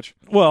as a sandwich?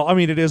 Well, I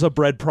mean, it is a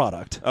bread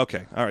product.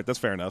 Okay, all right, that's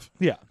fair enough.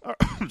 Yeah.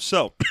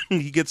 So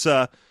he gets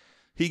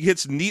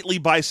neatly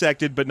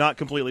bisected, but not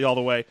completely all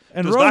the way.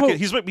 And Does Rojo- not get-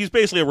 he's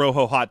basically a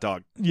Rojo hot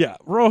dog. Yeah.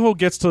 Rojo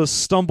gets to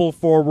stumble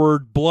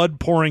forward, blood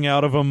pouring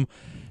out of him,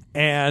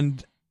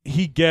 and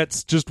he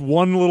gets just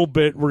one little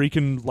bit where he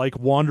can, like,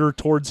 wander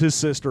towards his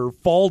sister,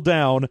 fall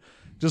down,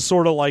 just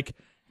sort of like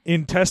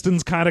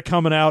intestines kind of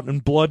coming out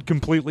and blood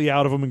completely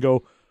out of him, and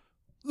go,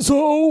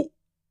 So,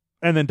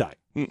 and then die.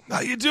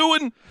 How you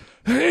doing?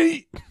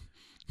 Hey,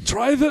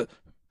 try the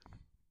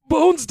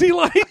Bones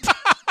Delight.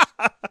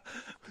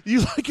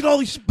 You liking all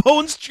these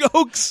Bones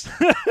jokes?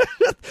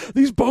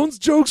 These Bones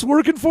jokes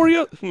working for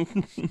you?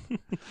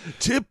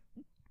 Tip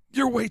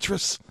your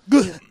waitress.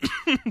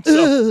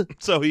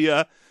 So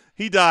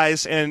he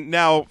dies, and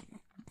now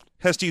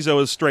Hestizo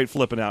is straight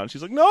flipping out, and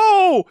she's like,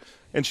 no!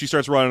 And she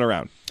starts running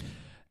around.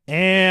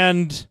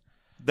 And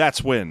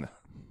That's when.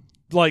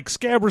 like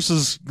Scabrous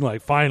is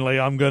like, finally,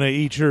 I'm gonna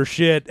eat your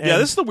shit. And Yeah,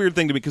 this is the weird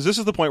thing to me, because this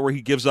is the point where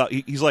he gives up.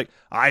 He's like,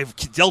 I've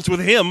dealt with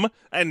him,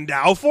 and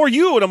now for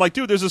you. And I'm like,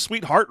 dude, there's a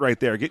sweet heart right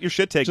there. Get your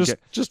shit taken care.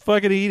 just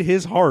fucking eat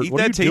his heart. Eat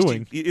What are that you tasty.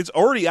 doing? It's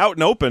already out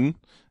and open.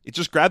 You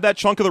just grab that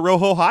chunk of the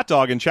Rojo hot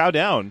dog and chow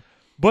down.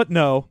 But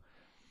no,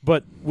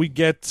 but we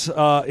get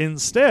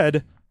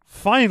instead,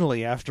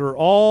 finally, after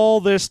all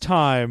this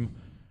time,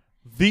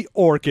 the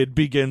orchid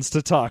begins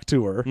to talk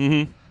to her.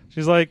 Mm-hmm.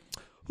 She's like,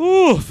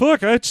 oh,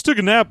 fuck, I just took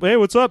a nap. Hey,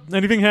 what's up?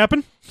 Anything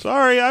happen?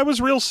 Sorry, I was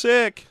real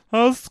sick.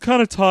 I was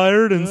kind of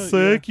tired and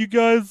sick. yeah. You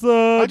guys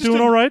I just doing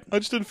didn't- all right? I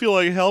just didn't feel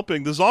like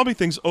helping. The zombie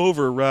thing's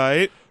over,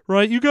 right?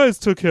 Right, you guys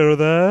took care of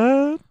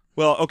that.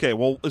 Well, okay,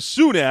 well, as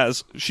soon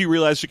as she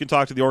realizes she can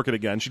talk to the orchid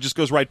again, she just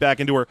goes right back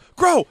into her,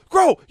 grow,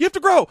 you have to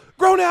grow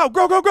now,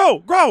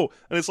 grow.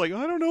 And it's like,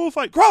 I don't know if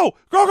I, grow.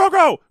 Bro,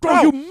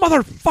 you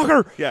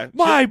motherfucker! Yeah,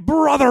 My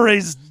brother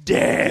is Yeah,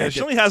 dead!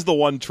 she only has the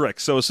one trick,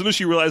 so as soon as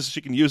she realizes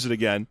she can use it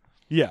again,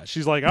 Yeah,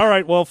 she's like, all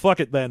right, well, fuck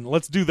it then.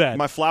 Let's do that.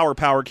 my flower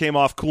power came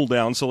off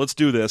cooldown, so let's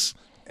do this.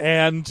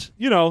 And,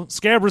 you know,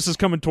 Scabrous is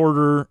coming toward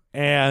her,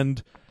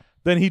 and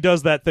then he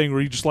does that thing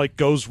where he just, like,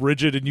 goes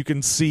rigid, and you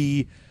can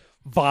see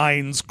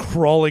vines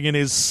crawling in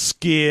his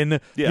skin.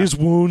 Yeah. His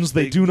wounds,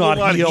 they do not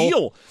will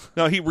heal.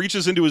 Now, he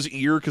reaches into his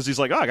ear because he's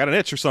like, oh, I got an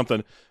itch or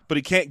something, but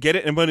he can't get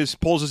it, and when he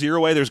pulls his ear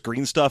away, there's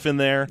green stuff in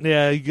there.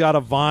 Yeah, he got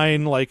a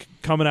vine, like,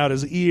 coming out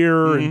his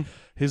ear and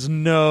his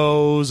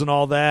nose and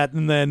all that,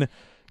 and then,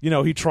 you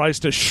know, he tries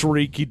to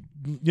shriek,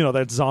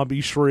 that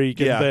zombie shriek,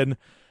 Yeah. and then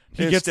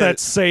he gets Instead- that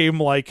same,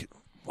 like,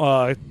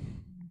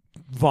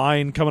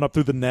 vine coming up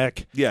through the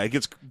neck. Yeah, he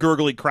gets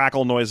gurgly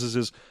crackle noises.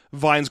 His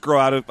vines grow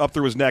up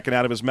through his neck and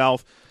out of his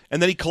mouth.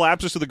 And then he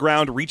collapses to the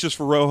ground, reaches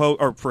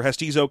for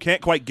Hestizo,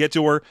 can't quite get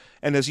to her,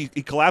 and as he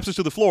collapses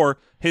to the floor,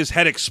 his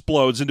head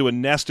explodes into a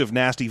nest of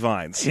nasty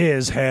vines.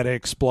 His head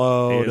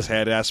explodes. His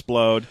head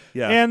explode.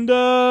 Yeah.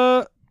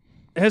 And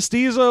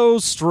Hestizo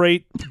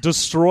straight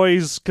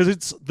destroys, because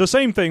it's the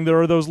same thing. There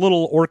are those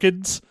little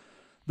orchids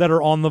that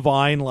are on the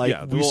vine, like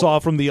Yeah, the we little- saw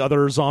from the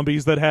other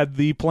zombies that had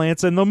the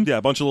plants in them, yeah,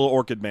 a bunch of little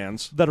orchid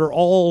mans. that are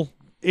all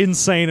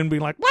insane and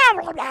being like, blah,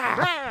 blah, blah.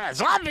 Ah,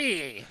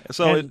 zombie!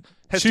 So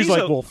And she's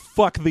like, well,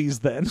 fuck these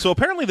then. So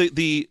apparently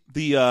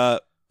the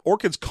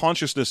orchid's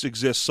consciousness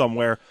exists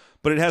somewhere,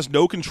 but it has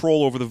no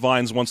control over the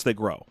vines once they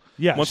grow.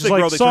 Yeah, once she's they like,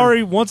 grow, they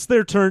sorry, once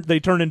they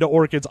turn into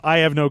orchids, I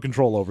have no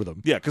control over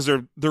them. Yeah, because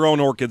they're their own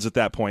orchids at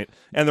that point,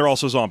 and they're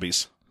also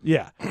zombies.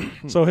 Yeah.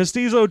 So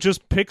Hestizo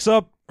just picks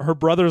up her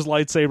brother's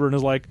lightsaber and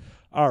is like,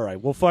 all right,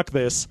 well, fuck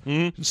this.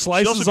 Mm-hmm.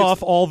 Slices gets-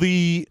 off all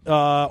the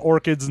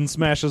orchids and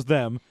smashes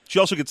them. She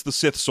also gets the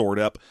Sith sword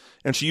up,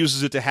 and she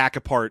uses it to hack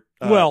apart.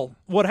 Well,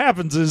 what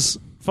happens is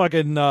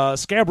fucking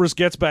Scabrous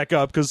gets back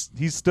up because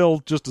he's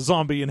still just a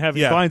zombie, and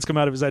having Yeah. vines come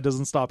out of his head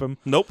doesn't stop him.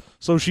 Nope.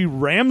 So she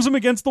rams him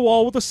against the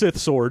wall with a Sith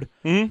sword.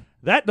 Mm-hmm.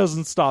 That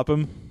doesn't stop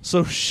him.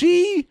 So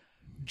she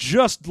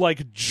just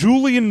like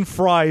Julian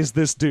fries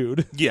this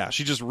dude. Yeah,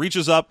 she just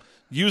reaches up,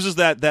 uses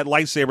that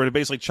lightsaber to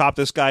basically chop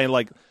this guy, and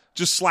like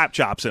just slap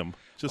chops him.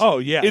 Just Oh,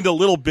 yeah. into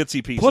little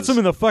bitsy pieces. Puts him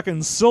in the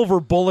fucking silver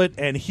bullet,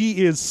 and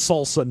he is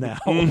salsa now.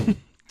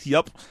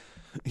 Yep.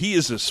 He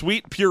is a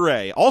sweet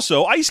puree.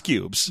 Also, ice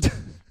cubes.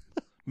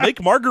 Make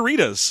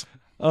margaritas.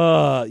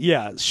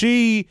 Yeah,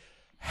 she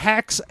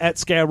hacks at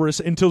Scabrous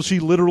until she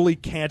literally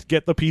can't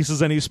get the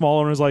pieces any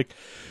smaller and is like,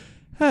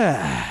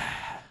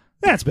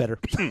 that's better.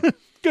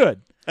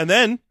 Good. And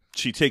then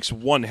she takes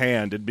one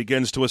hand and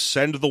begins to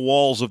ascend the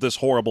walls of this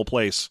horrible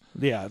place.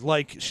 Yeah,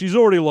 like she's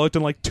already looked,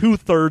 and like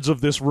 2/3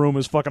 of this room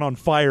is fucking on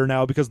fire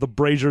now because the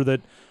brazier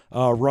that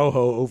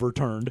Rojo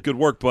overturned. Good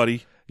work,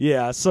 buddy.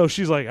 Yeah, so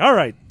she's like, all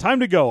right, time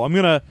to go. I'm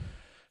gonna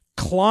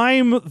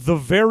climb the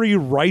very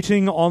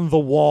writing on the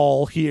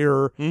wall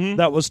here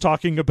that was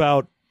talking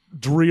about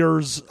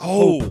Dreer's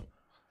hope. Oh,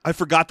 I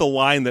forgot the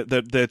line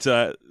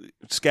that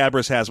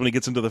Scabrous has when he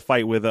gets into the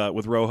fight with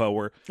Rojo,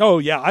 where Oh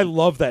yeah, I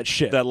love that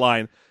shit. that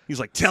line, he's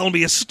like, "Tell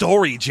me a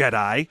story,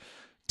 Jedi."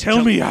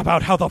 Tell me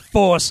about how the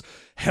Force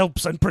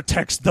helps and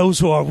protects those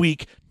who are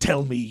weak.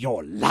 Tell me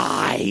your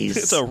lies.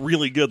 It's a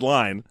really good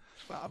line.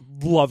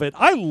 Love it.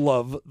 I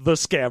love the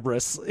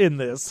Scabrous in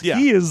this. Yeah.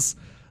 He is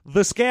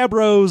the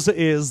Scabros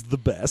is the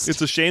best.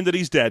 It's a shame that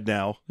he's dead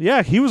now.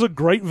 Yeah, he was a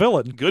great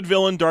villain. Good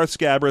villain, Darth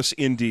Scabrous,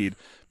 indeed.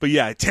 But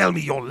yeah, "Tell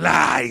me your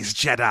lies,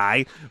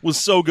 Jedi" was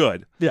so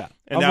good. Yeah.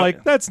 And I'm now-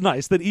 like, that's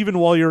nice that even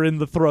while you're in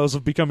the throes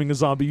of becoming a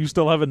zombie, you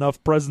still have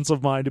enough presence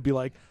of mind to be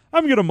like,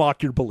 I'm going to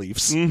mock your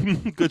beliefs.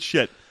 Good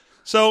shit.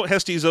 So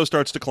Hestizo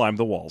starts to climb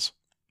the walls.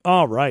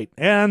 All right.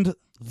 And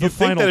the You'd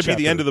think final that'd chapter.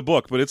 be the end of the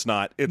book, but it's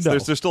not. It's No.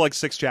 there's still like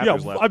 6 Yeah,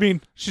 chapters left. I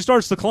mean, she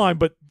starts to climb,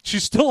 but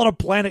she's still on a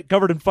planet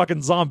covered in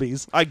fucking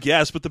zombies. I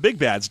guess, but the big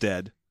bad's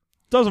dead.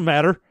 Doesn't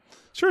matter.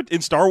 Sure,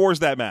 in Star Wars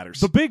that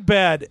matters. The big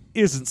bad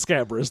isn't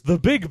Scabrous. The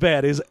big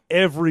bad is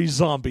every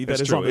zombie that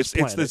It's is true. on this It's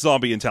planet. the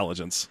zombie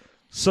intelligence.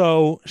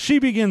 So she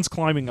begins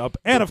climbing up,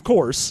 and of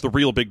course, The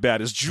real big bad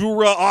is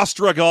Jura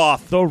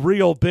Ostrogoth. the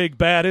real big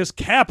bad is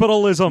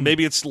capitalism.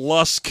 Maybe it's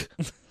Lusk.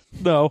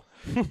 No,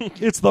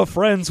 it's the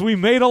friends we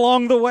made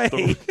along the way.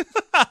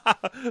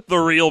 The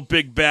real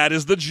big bad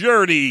is the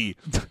Journey.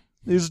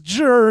 His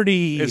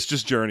journey. It's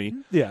just Journey.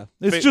 Yeah,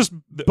 it's Fa- just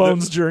th-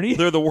 Bones' th- journey.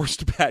 They're the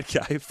worst bad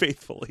guy,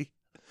 faithfully.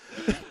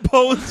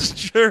 Bones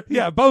Journey.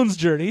 Yeah, Bones'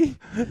 journey.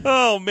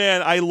 Oh,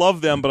 man, I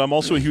love them, but I'm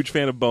also a huge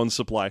fan of Bones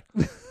Supply.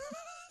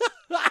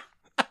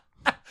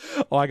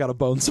 Oh, I got a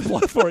bone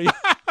supply for you.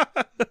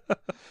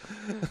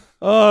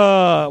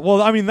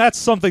 Well, I mean, that's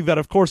something that,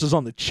 of course, is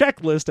on the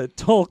checklist at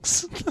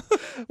Tulk's,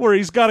 where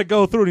he's got to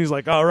go through and he's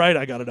like, all right,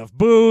 I got enough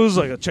booze.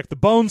 I got to check the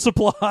bone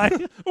supply.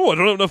 Oh, I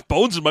don't have enough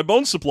bones in my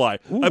bone supply.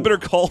 I better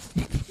call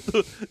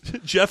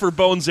Jeff or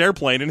Bones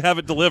Airplane and have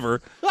it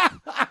deliver.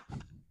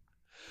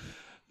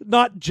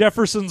 Not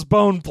Jefferson's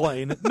bone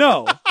plane.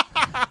 No,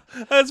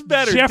 That's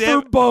better.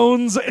 Jeffer damn.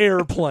 Bones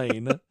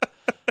airplane.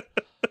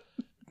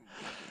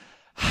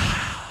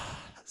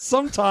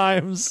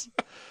 Sometimes,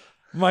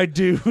 my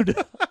dude,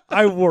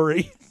 I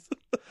worry.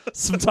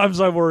 Sometimes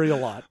I worry a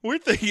lot.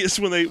 Weird thing is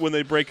when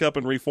they break up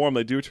and reform,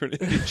 they do turn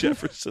into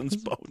Jefferson's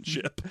bone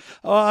ship.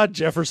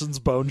 Jefferson's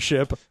bone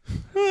ship.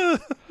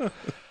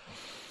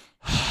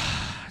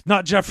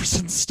 Not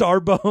Jefferson's star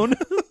bone.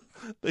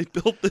 They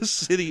built this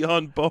city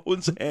on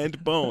bones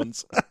and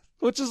bones.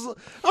 Which is,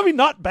 I mean,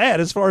 not bad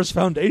as far as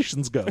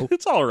foundations go.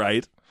 It's all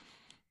right.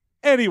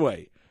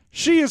 Anyway,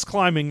 she is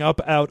climbing up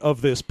out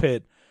of this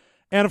pit.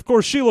 And of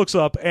course, she looks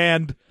up,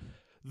 and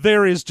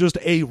there is just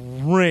a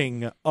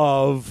ring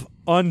of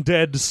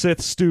undead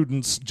Sith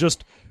students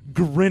just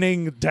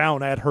grinning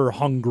down at her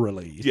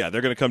hungrily. Yeah,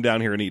 they're going to come down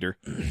here and eat her.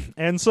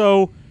 And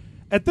so,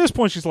 at this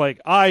point, she's like,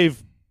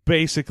 I've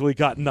basically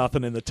got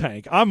nothing in the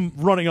tank. I'm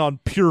running on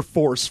pure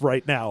force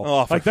right now.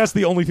 Oh, like, that's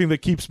the only thing that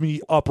keeps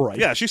me upright.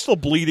 Yeah, she's still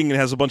bleeding and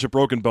has a bunch of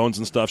broken bones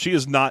and stuff. She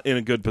is not in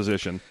a good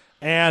position.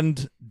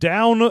 And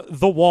down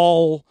the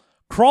wall,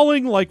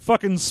 crawling like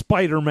fucking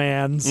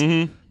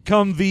Spider-Mans,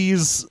 come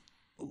these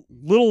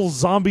little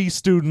zombie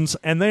students,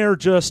 and they are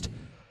just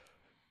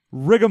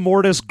rigor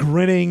mortis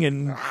grinning,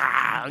 and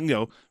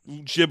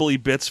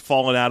Ghibli bits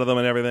falling out of them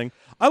and everything.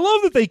 I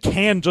love that they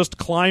can just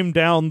climb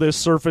down this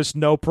surface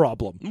no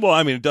problem. Well,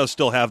 I mean, it does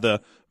still have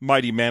the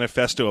mighty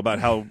manifesto about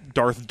how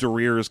Darth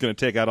Durir is going to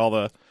take out all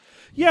the...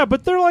 Yeah,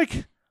 but they're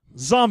like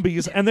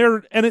zombies, and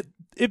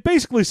it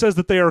basically says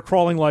that they are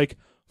crawling like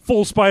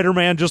full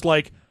Spider-Man, just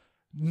like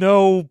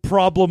no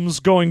problems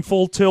going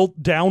full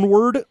tilt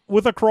downward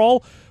with a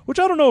crawl, which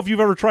I don't know if you've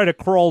ever tried to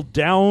crawl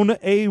down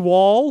a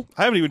wall.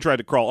 I haven't even tried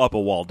to crawl up a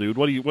wall, dude.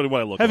 What do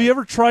I look like? Have you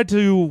ever tried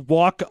to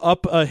walk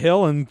up a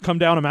hill and come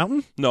down a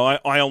mountain? No,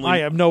 I only... I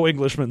am no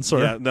Englishman, sir.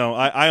 Yeah, no,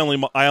 I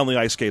only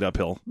ice skate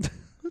uphill.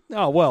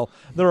 Oh, well,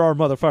 there are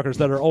motherfuckers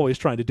that are always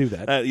trying to do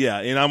that. Yeah,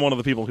 and I'm one of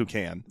the people who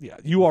can. Yeah,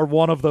 you are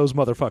one of those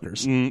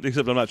motherfuckers.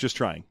 Except I'm not just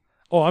trying.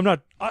 Oh, I'm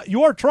not.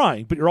 You are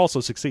trying, but you're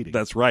also succeeding.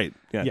 That's right.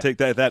 Yeah, Yeah. take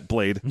that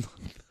blade.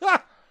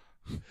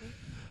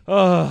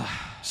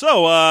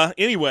 So,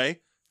 anyway...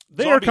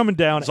 They are coming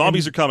down.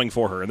 Zombies are coming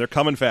for her, and they're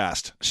coming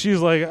fast.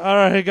 She's like, all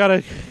right, I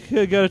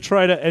gotta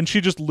try to, and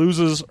she just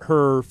loses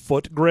her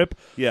foot grip.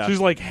 Yeah. She's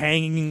like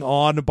hanging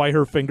on by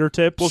her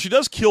fingertips. Well, she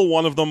does kill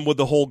one of them with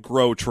the whole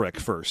grow trick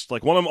first.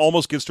 Like, one of them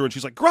almost gets to her, and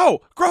she's like,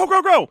 grow, grow,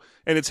 grow, grow!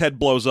 And its head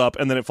blows up,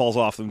 and then it falls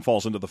off and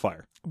falls into the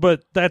fire.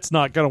 But that's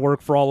not gonna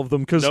work for all of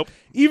them, because Nope.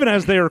 even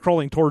as they are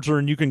crawling towards her,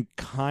 and you can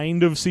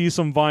kind of see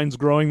some vines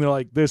growing, they're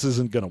like, this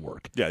isn't gonna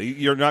work. Yeah,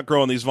 you're not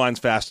growing these vines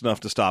fast enough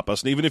to stop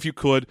us. And even if you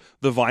could,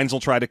 the vines will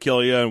try to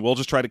kill you, and we'll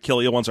just try to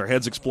kill you once our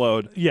heads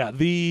explode. Yeah,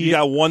 You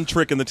got one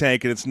trick in the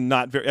tank, and it's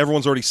not very...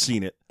 Everyone's already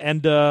seen it.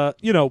 and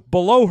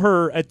below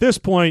her at this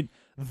point,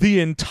 the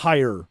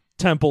entire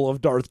temple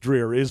of Darth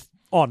Dreer is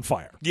on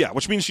fire. Yeah,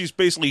 which means she's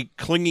basically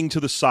clinging to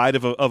the side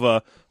of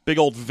a big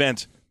old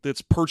vent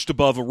that's perched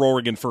above a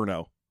roaring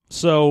inferno.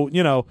 So,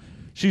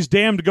 she's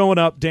damned going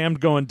up, damned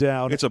going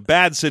down. It's a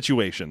bad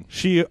situation.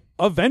 She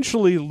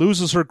eventually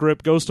loses her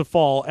grip, goes to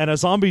fall, and a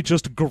zombie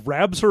just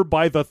grabs her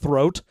by the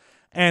throat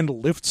and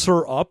lifts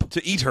her up.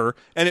 To eat her,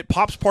 and it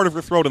pops part of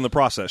her throat in the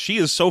process. She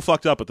is so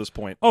fucked up at this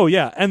point. Oh,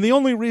 yeah, and the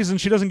only reason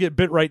she doesn't get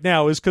bit right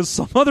now is because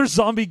some other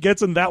zombie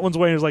gets in that one's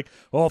way and is like,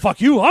 oh,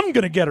 fuck you, I'm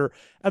gonna get her.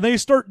 And they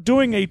start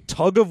doing a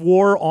tug of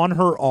war on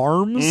her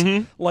arms,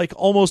 like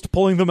almost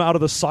pulling them out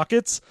of the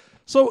sockets.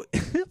 So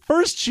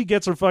first she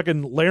gets her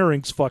fucking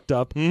larynx fucked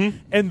up,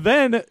 and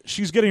then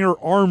she's getting her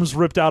arms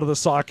ripped out of the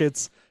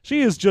sockets.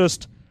 She is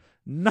just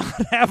not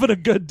having a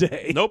good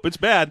day. Nope, it's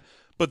bad.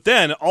 But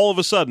then, all of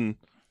a sudden,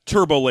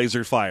 turbo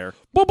laser fire.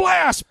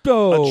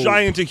 Blasto! A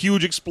giant, a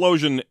huge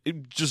explosion.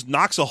 It just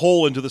knocks a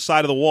hole into the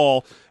side of the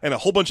wall, and a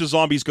whole bunch of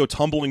zombies go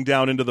tumbling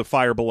down into the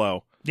fire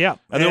below. Yeah.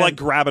 And they're like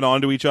grabbing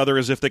onto each other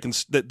as if they can,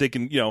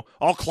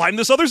 I'll climb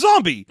this other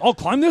zombie. I'll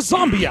climb this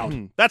zombie out.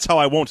 That's how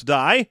I won't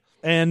die.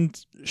 And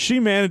she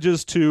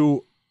manages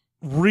to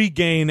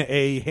regain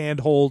a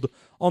handhold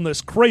on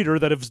this crater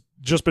that has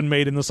just been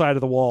made in the side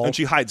of the wall. And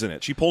she hides in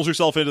it. She pulls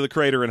herself into the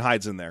crater and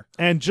hides in there.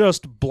 And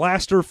just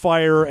blaster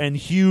fire and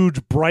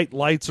huge bright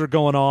lights are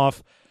going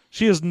off.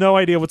 She has no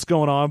idea what's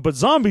going on, but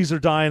zombies are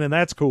dying, and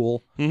that's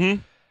cool.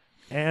 Mm-hmm.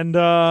 And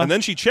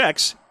then she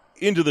checks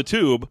into the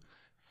tube,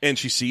 and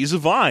she sees a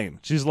vine.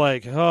 She's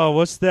like, oh,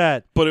 what's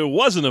that? But it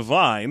wasn't a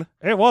vine.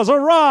 It was a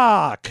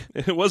rock.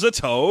 It was a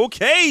tow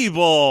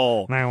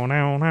cable.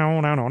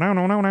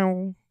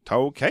 No.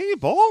 Tow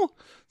cable?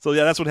 So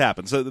yeah, that's what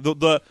happens. So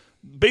the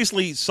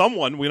basically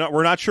someone,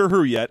 we're not sure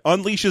who yet,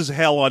 unleashes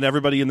hell on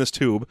everybody in this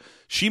tube.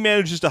 She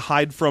manages to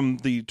hide from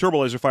the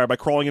turbo laser fire by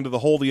crawling into the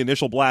hole the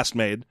initial blast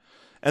made.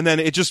 And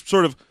then it just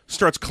sort of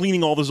starts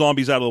cleaning all the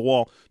zombies out of the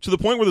wall to the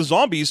point where the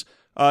zombies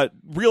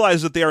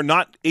realize that they are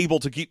not able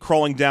to keep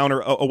crawling down or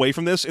away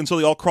from this, and so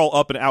they all crawl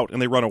up and out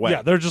and they run away.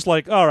 Yeah, they're just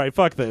like, all right,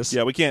 fuck this.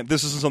 Yeah, we can't.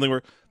 This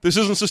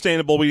isn't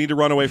sustainable. We need to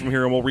run away from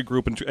here, and we'll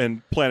regroup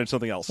and plan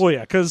something else. Well,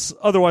 yeah, because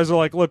otherwise they're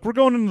like, look, we're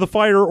going into the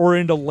fire or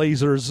into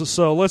lasers,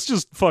 so let's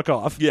just fuck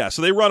off. Yeah,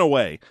 so they run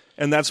away,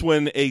 and that's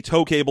when a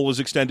tow cable is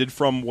extended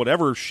from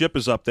whatever ship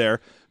is up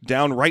there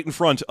down right in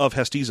front of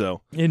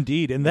Hestizo.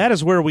 Indeed, and that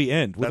is where we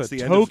end, with That's a the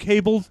tow end of-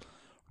 cable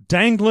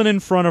dangling in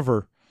front of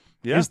her.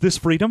 Yeah. Is this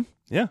freedom?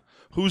 Yeah.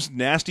 Whose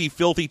nasty,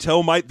 filthy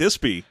toe might this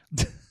be?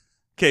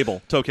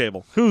 Tow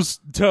cable. Whose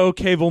tow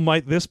cable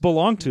might this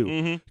belong to?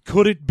 Mm-hmm.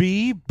 Could it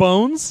be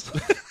Bones?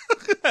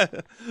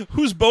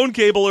 Whose bone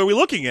cable are we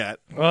looking at?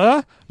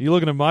 You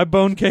looking at my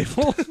bone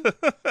cable?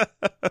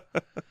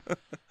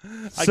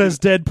 Says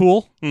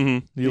Deadpool.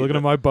 Mm-hmm. You looking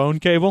at my bone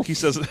cable? He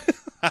says, You See,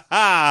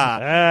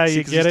 'cause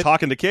get he's it?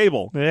 talking to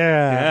Cable. Yeah.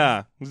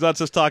 Yeah. He's not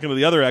just talking to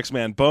the other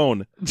X-Man,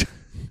 Bone.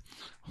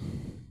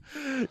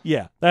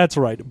 Yeah, that's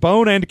right.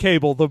 Bone and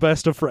Cable, the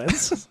best of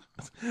friends.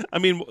 I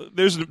mean,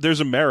 there's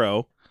a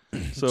Marrow.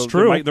 So It's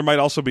true. There might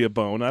also be a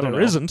Bone. I don't know.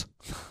 There isn't,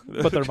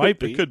 but there might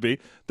be. It could be.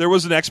 There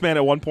was an X-Man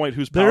at one point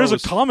whose power There is a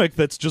was... comic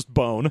that's just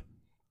Bone.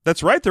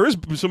 That's right, there is.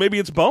 So maybe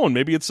it's Bone.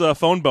 Maybe it's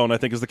Phone Bone, I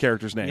think is the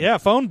character's name. Yeah,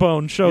 Phone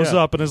Bone shows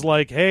Yeah. up and is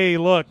like, hey,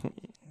 look,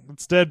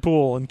 it's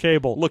Deadpool and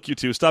Cable. Look, you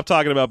two, stop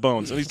talking about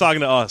Bones. And he's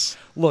talking to us.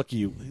 Look,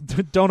 you,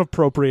 don't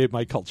appropriate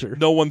my culture.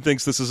 No one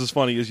thinks this is as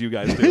funny as you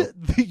guys do.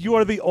 You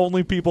are the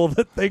only people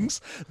that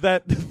thinks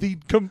that the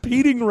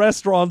competing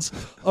restaurants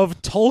of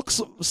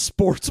Tulk's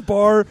Sports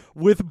Bar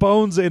with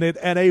Bones in it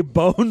and a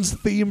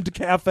Bones-themed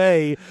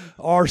cafe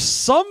are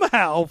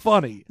somehow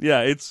funny.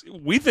 Yeah,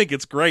 we think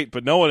it's great,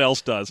 but no one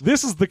else does.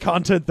 This is the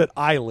content that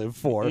I live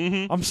for.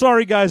 Mm-hmm. I'm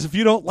sorry, guys, if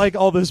you don't like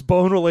all this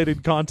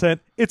Bone-related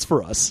content, it's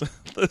for us.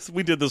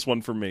 We did this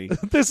one for me.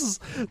 This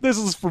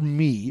is for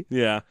me.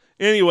 Yeah.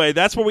 Anyway,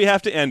 that's where we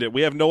have to end it.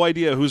 We have no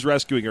idea who's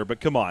rescuing her, but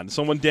come on.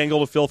 Someone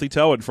dangled a filthy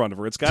toe in front of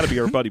her. It's got to be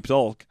our buddy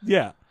Tulk.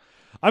 Yeah.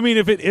 I mean,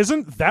 if it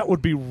isn't, that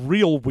would be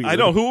real weird. I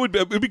know.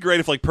 It would be great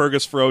if, like,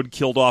 Purgus Frode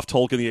killed off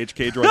Tulk in the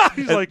HK droid.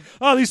 He's like,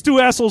 oh, these two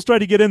assholes tried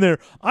to get in there.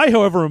 I,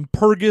 however, am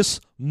Purgus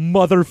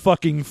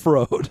motherfucking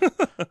Frode.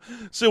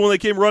 So when they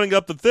came running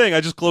up the thing, I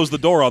just closed the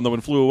door on them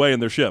and flew away in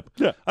their ship.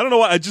 Yeah. I don't know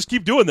why. I just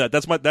keep doing that.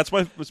 That's my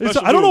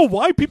special I don't know move.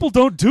 why people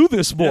don't do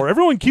this more.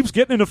 Everyone keeps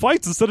getting into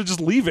fights instead of just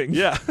leaving.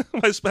 Yeah.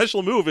 My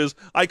special move is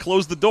I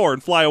close the door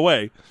and fly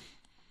away.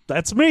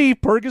 That's me,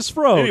 Purgus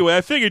Frode. Anyway,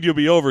 I figured you'd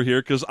be over here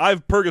because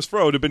Purgus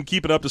Frode have been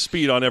keeping up to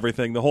speed on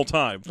everything the whole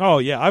time. Oh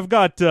yeah, I've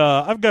got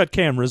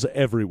cameras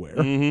everywhere.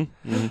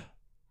 Mm-hmm.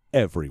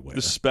 Everywhere.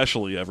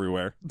 Especially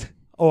everywhere.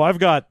 Oh, I've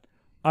got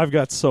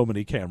so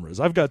many cameras.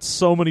 I've got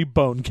so many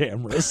Bone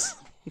cameras.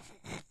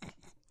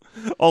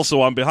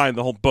 Also, I'm behind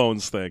the whole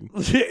Bones thing.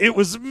 It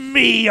was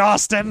me,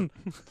 Austin.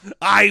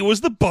 I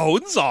was the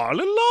Bones all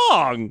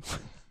along.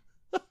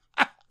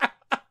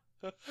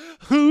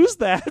 Who's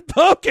that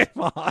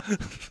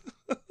Pokemon?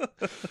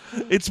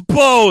 It's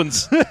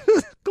Bones.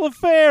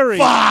 Clefairy.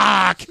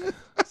 Fuck.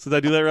 Did I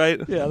do that right?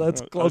 Yeah,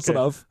 that's close Okay.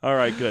 enough. All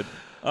right, good.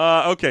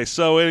 Okay,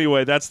 so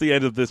anyway, that's the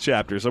end of this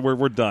chapter. So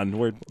we're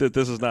done.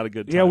 This is not a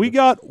good time. Yeah, we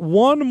got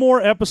one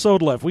more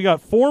episode left. We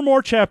got 4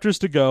 more chapters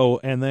to go,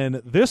 and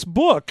then this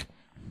book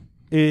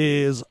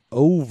is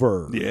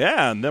over.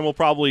 Yeah, and then we'll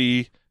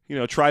probably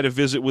try to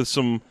visit with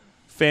some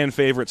fan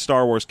favorite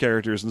Star Wars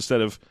characters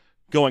instead of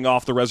going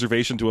off the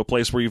reservation to a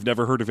place where you've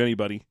never heard of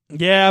anybody.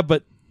 Yeah,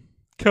 but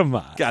come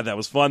on. God, that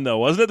was fun though,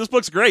 wasn't it? This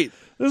book's great.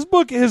 This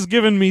book has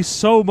given me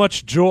so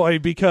much joy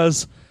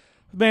because,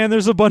 man,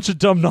 there's a bunch of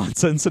dumb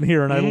nonsense in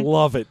here, and I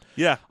love it.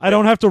 Yeah. I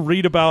don't have to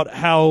read about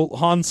how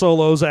Han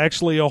Solo's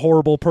actually a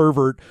horrible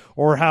pervert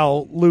or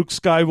how Luke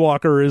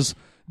Skywalker is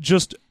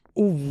just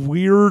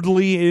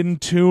weirdly in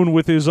tune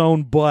with his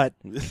own butt.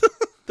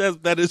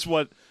 That is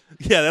what.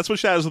 Yeah, that's what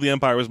Shadows of the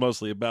Empire was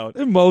mostly about.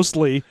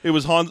 Mostly. It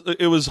was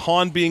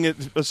Han being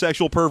a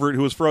sexual pervert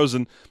who was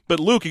frozen, but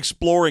Luke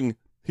exploring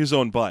his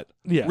own butt.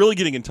 Yeah. Really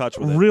getting in touch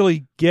with it.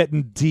 Really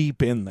getting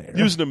deep in there.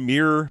 Using a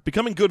mirror,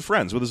 becoming good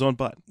friends with his own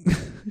butt.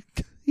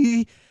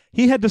 He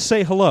had to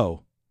say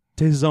hello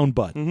to his own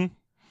butt.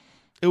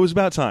 Mm-hmm. It was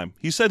about time.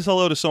 He said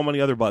hello to so many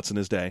other butts in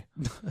his day.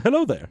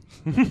 Hello there.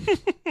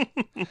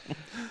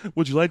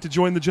 Would you like to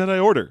join the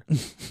Jedi Order?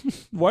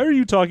 Why are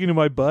you talking to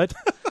my butt?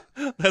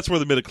 That's where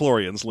the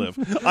midichlorians live.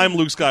 I'm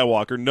Luke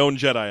Skywalker, known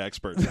Jedi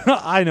expert.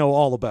 I know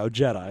all about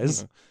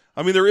Jedis.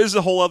 I mean, there is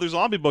a whole other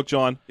zombie book,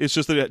 John. It's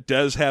just that it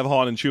does have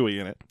Han and Chewie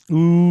in it.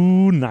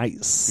 Ooh,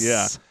 nice.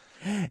 Yeah.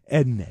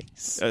 And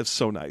nice. It's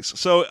so nice.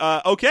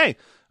 So, okay.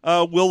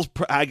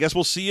 I guess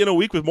we'll see you in a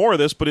week with more of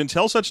this, but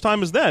until such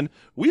time as then,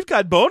 we've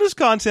got bonus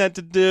content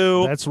to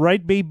do. That's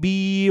right,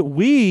 baby.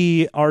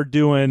 We are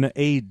doing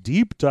a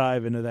deep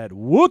dive into that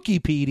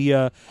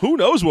Wookieepedia. Who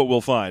knows what we'll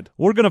find?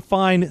 We're going to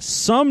find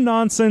some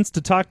nonsense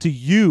to talk to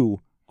you,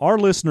 our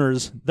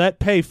listeners, that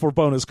pay for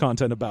bonus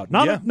content about.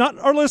 Not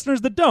our listeners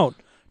that don't,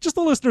 just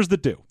the listeners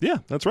that do. Yeah,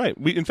 that's right.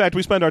 In fact,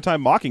 we spend our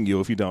time mocking you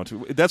if you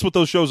don't. That's what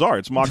those shows are.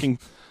 It's mocking...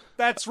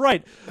 That's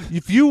right.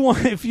 If you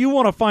want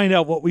to find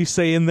out what we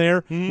say in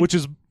there, which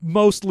is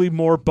mostly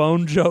more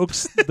bone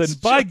jokes, then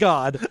by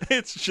God,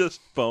 it's just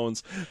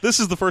bones. This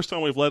is the first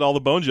time we've let all the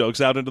bone jokes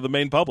out into the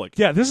main public.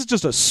 Yeah, this is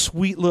just a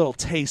sweet little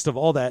taste of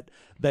all that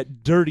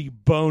dirty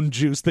bone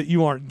juice that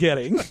you aren't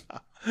getting.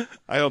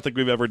 I don't think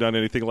we've ever done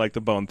anything like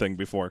the bone thing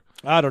before.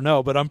 I don't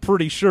know, but I'm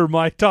pretty sure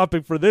my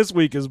topic for this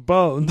week is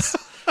bones.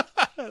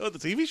 The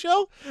TV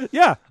show?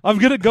 Yeah, I'm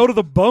going to go to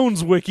the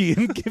Bones Wiki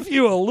and give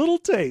you a little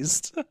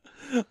taste.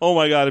 Oh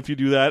my God, if you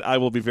do that, I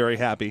will be very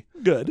happy.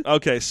 Good.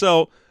 Okay,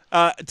 so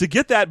to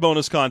get that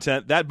bonus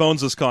content, that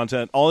Bonesless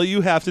content, all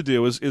you have to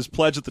do is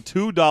pledge at the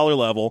 $2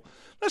 level.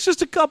 That's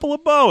just a couple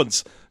of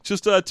bones.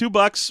 Just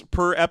 $2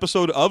 per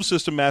episode of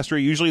System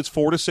Mastery. Usually it's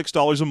 $4 to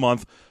 $6 a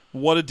month.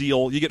 What a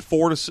deal. You get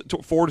 4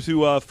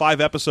 to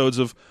 5 episodes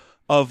of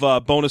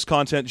bonus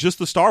content, just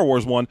the Star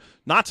Wars one,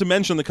 not to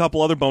mention the couple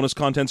other bonus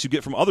contents you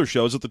get from other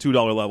shows at the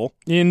 $2 level.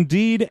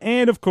 Indeed,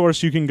 and of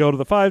course you can go to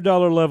the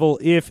 $5 level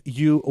if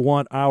you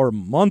want our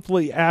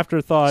monthly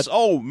afterthought.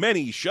 So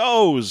many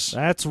shows!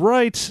 That's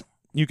right.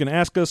 You can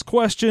ask us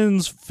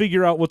questions,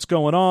 figure out what's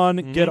going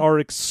on, get our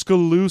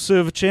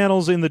exclusive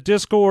channels in the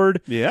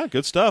Discord. Yeah,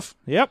 good stuff.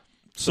 Yep.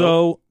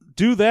 So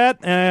do that,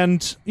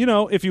 and,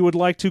 if you would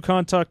like to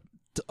contact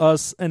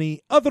us any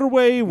other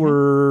way,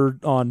 we're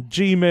on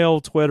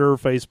Gmail, Twitter,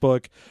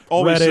 Facebook,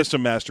 always Reddit,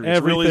 System Mastery.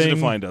 It's really easy to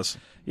find us.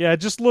 Yeah,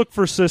 just look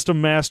for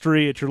System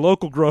Mastery at your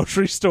local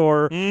grocery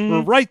store. We're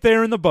right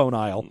there in the bone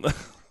aisle.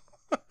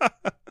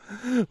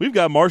 We've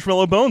got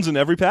marshmallow bones in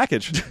every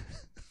package.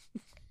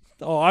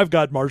 Oh, I've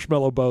got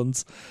marshmallow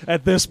bones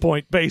at this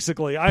point,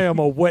 basically. I am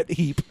a wet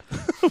heap.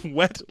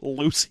 Wet,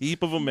 loose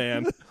heap of a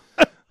man.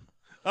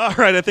 All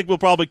right, I think we'll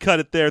probably cut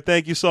it there.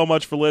 Thank you so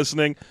much for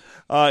listening.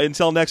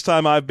 Until next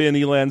time, I've been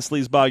Elan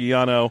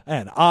Sleazebagiano.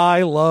 And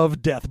I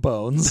love death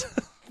bones.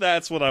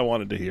 That's what I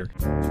wanted to hear.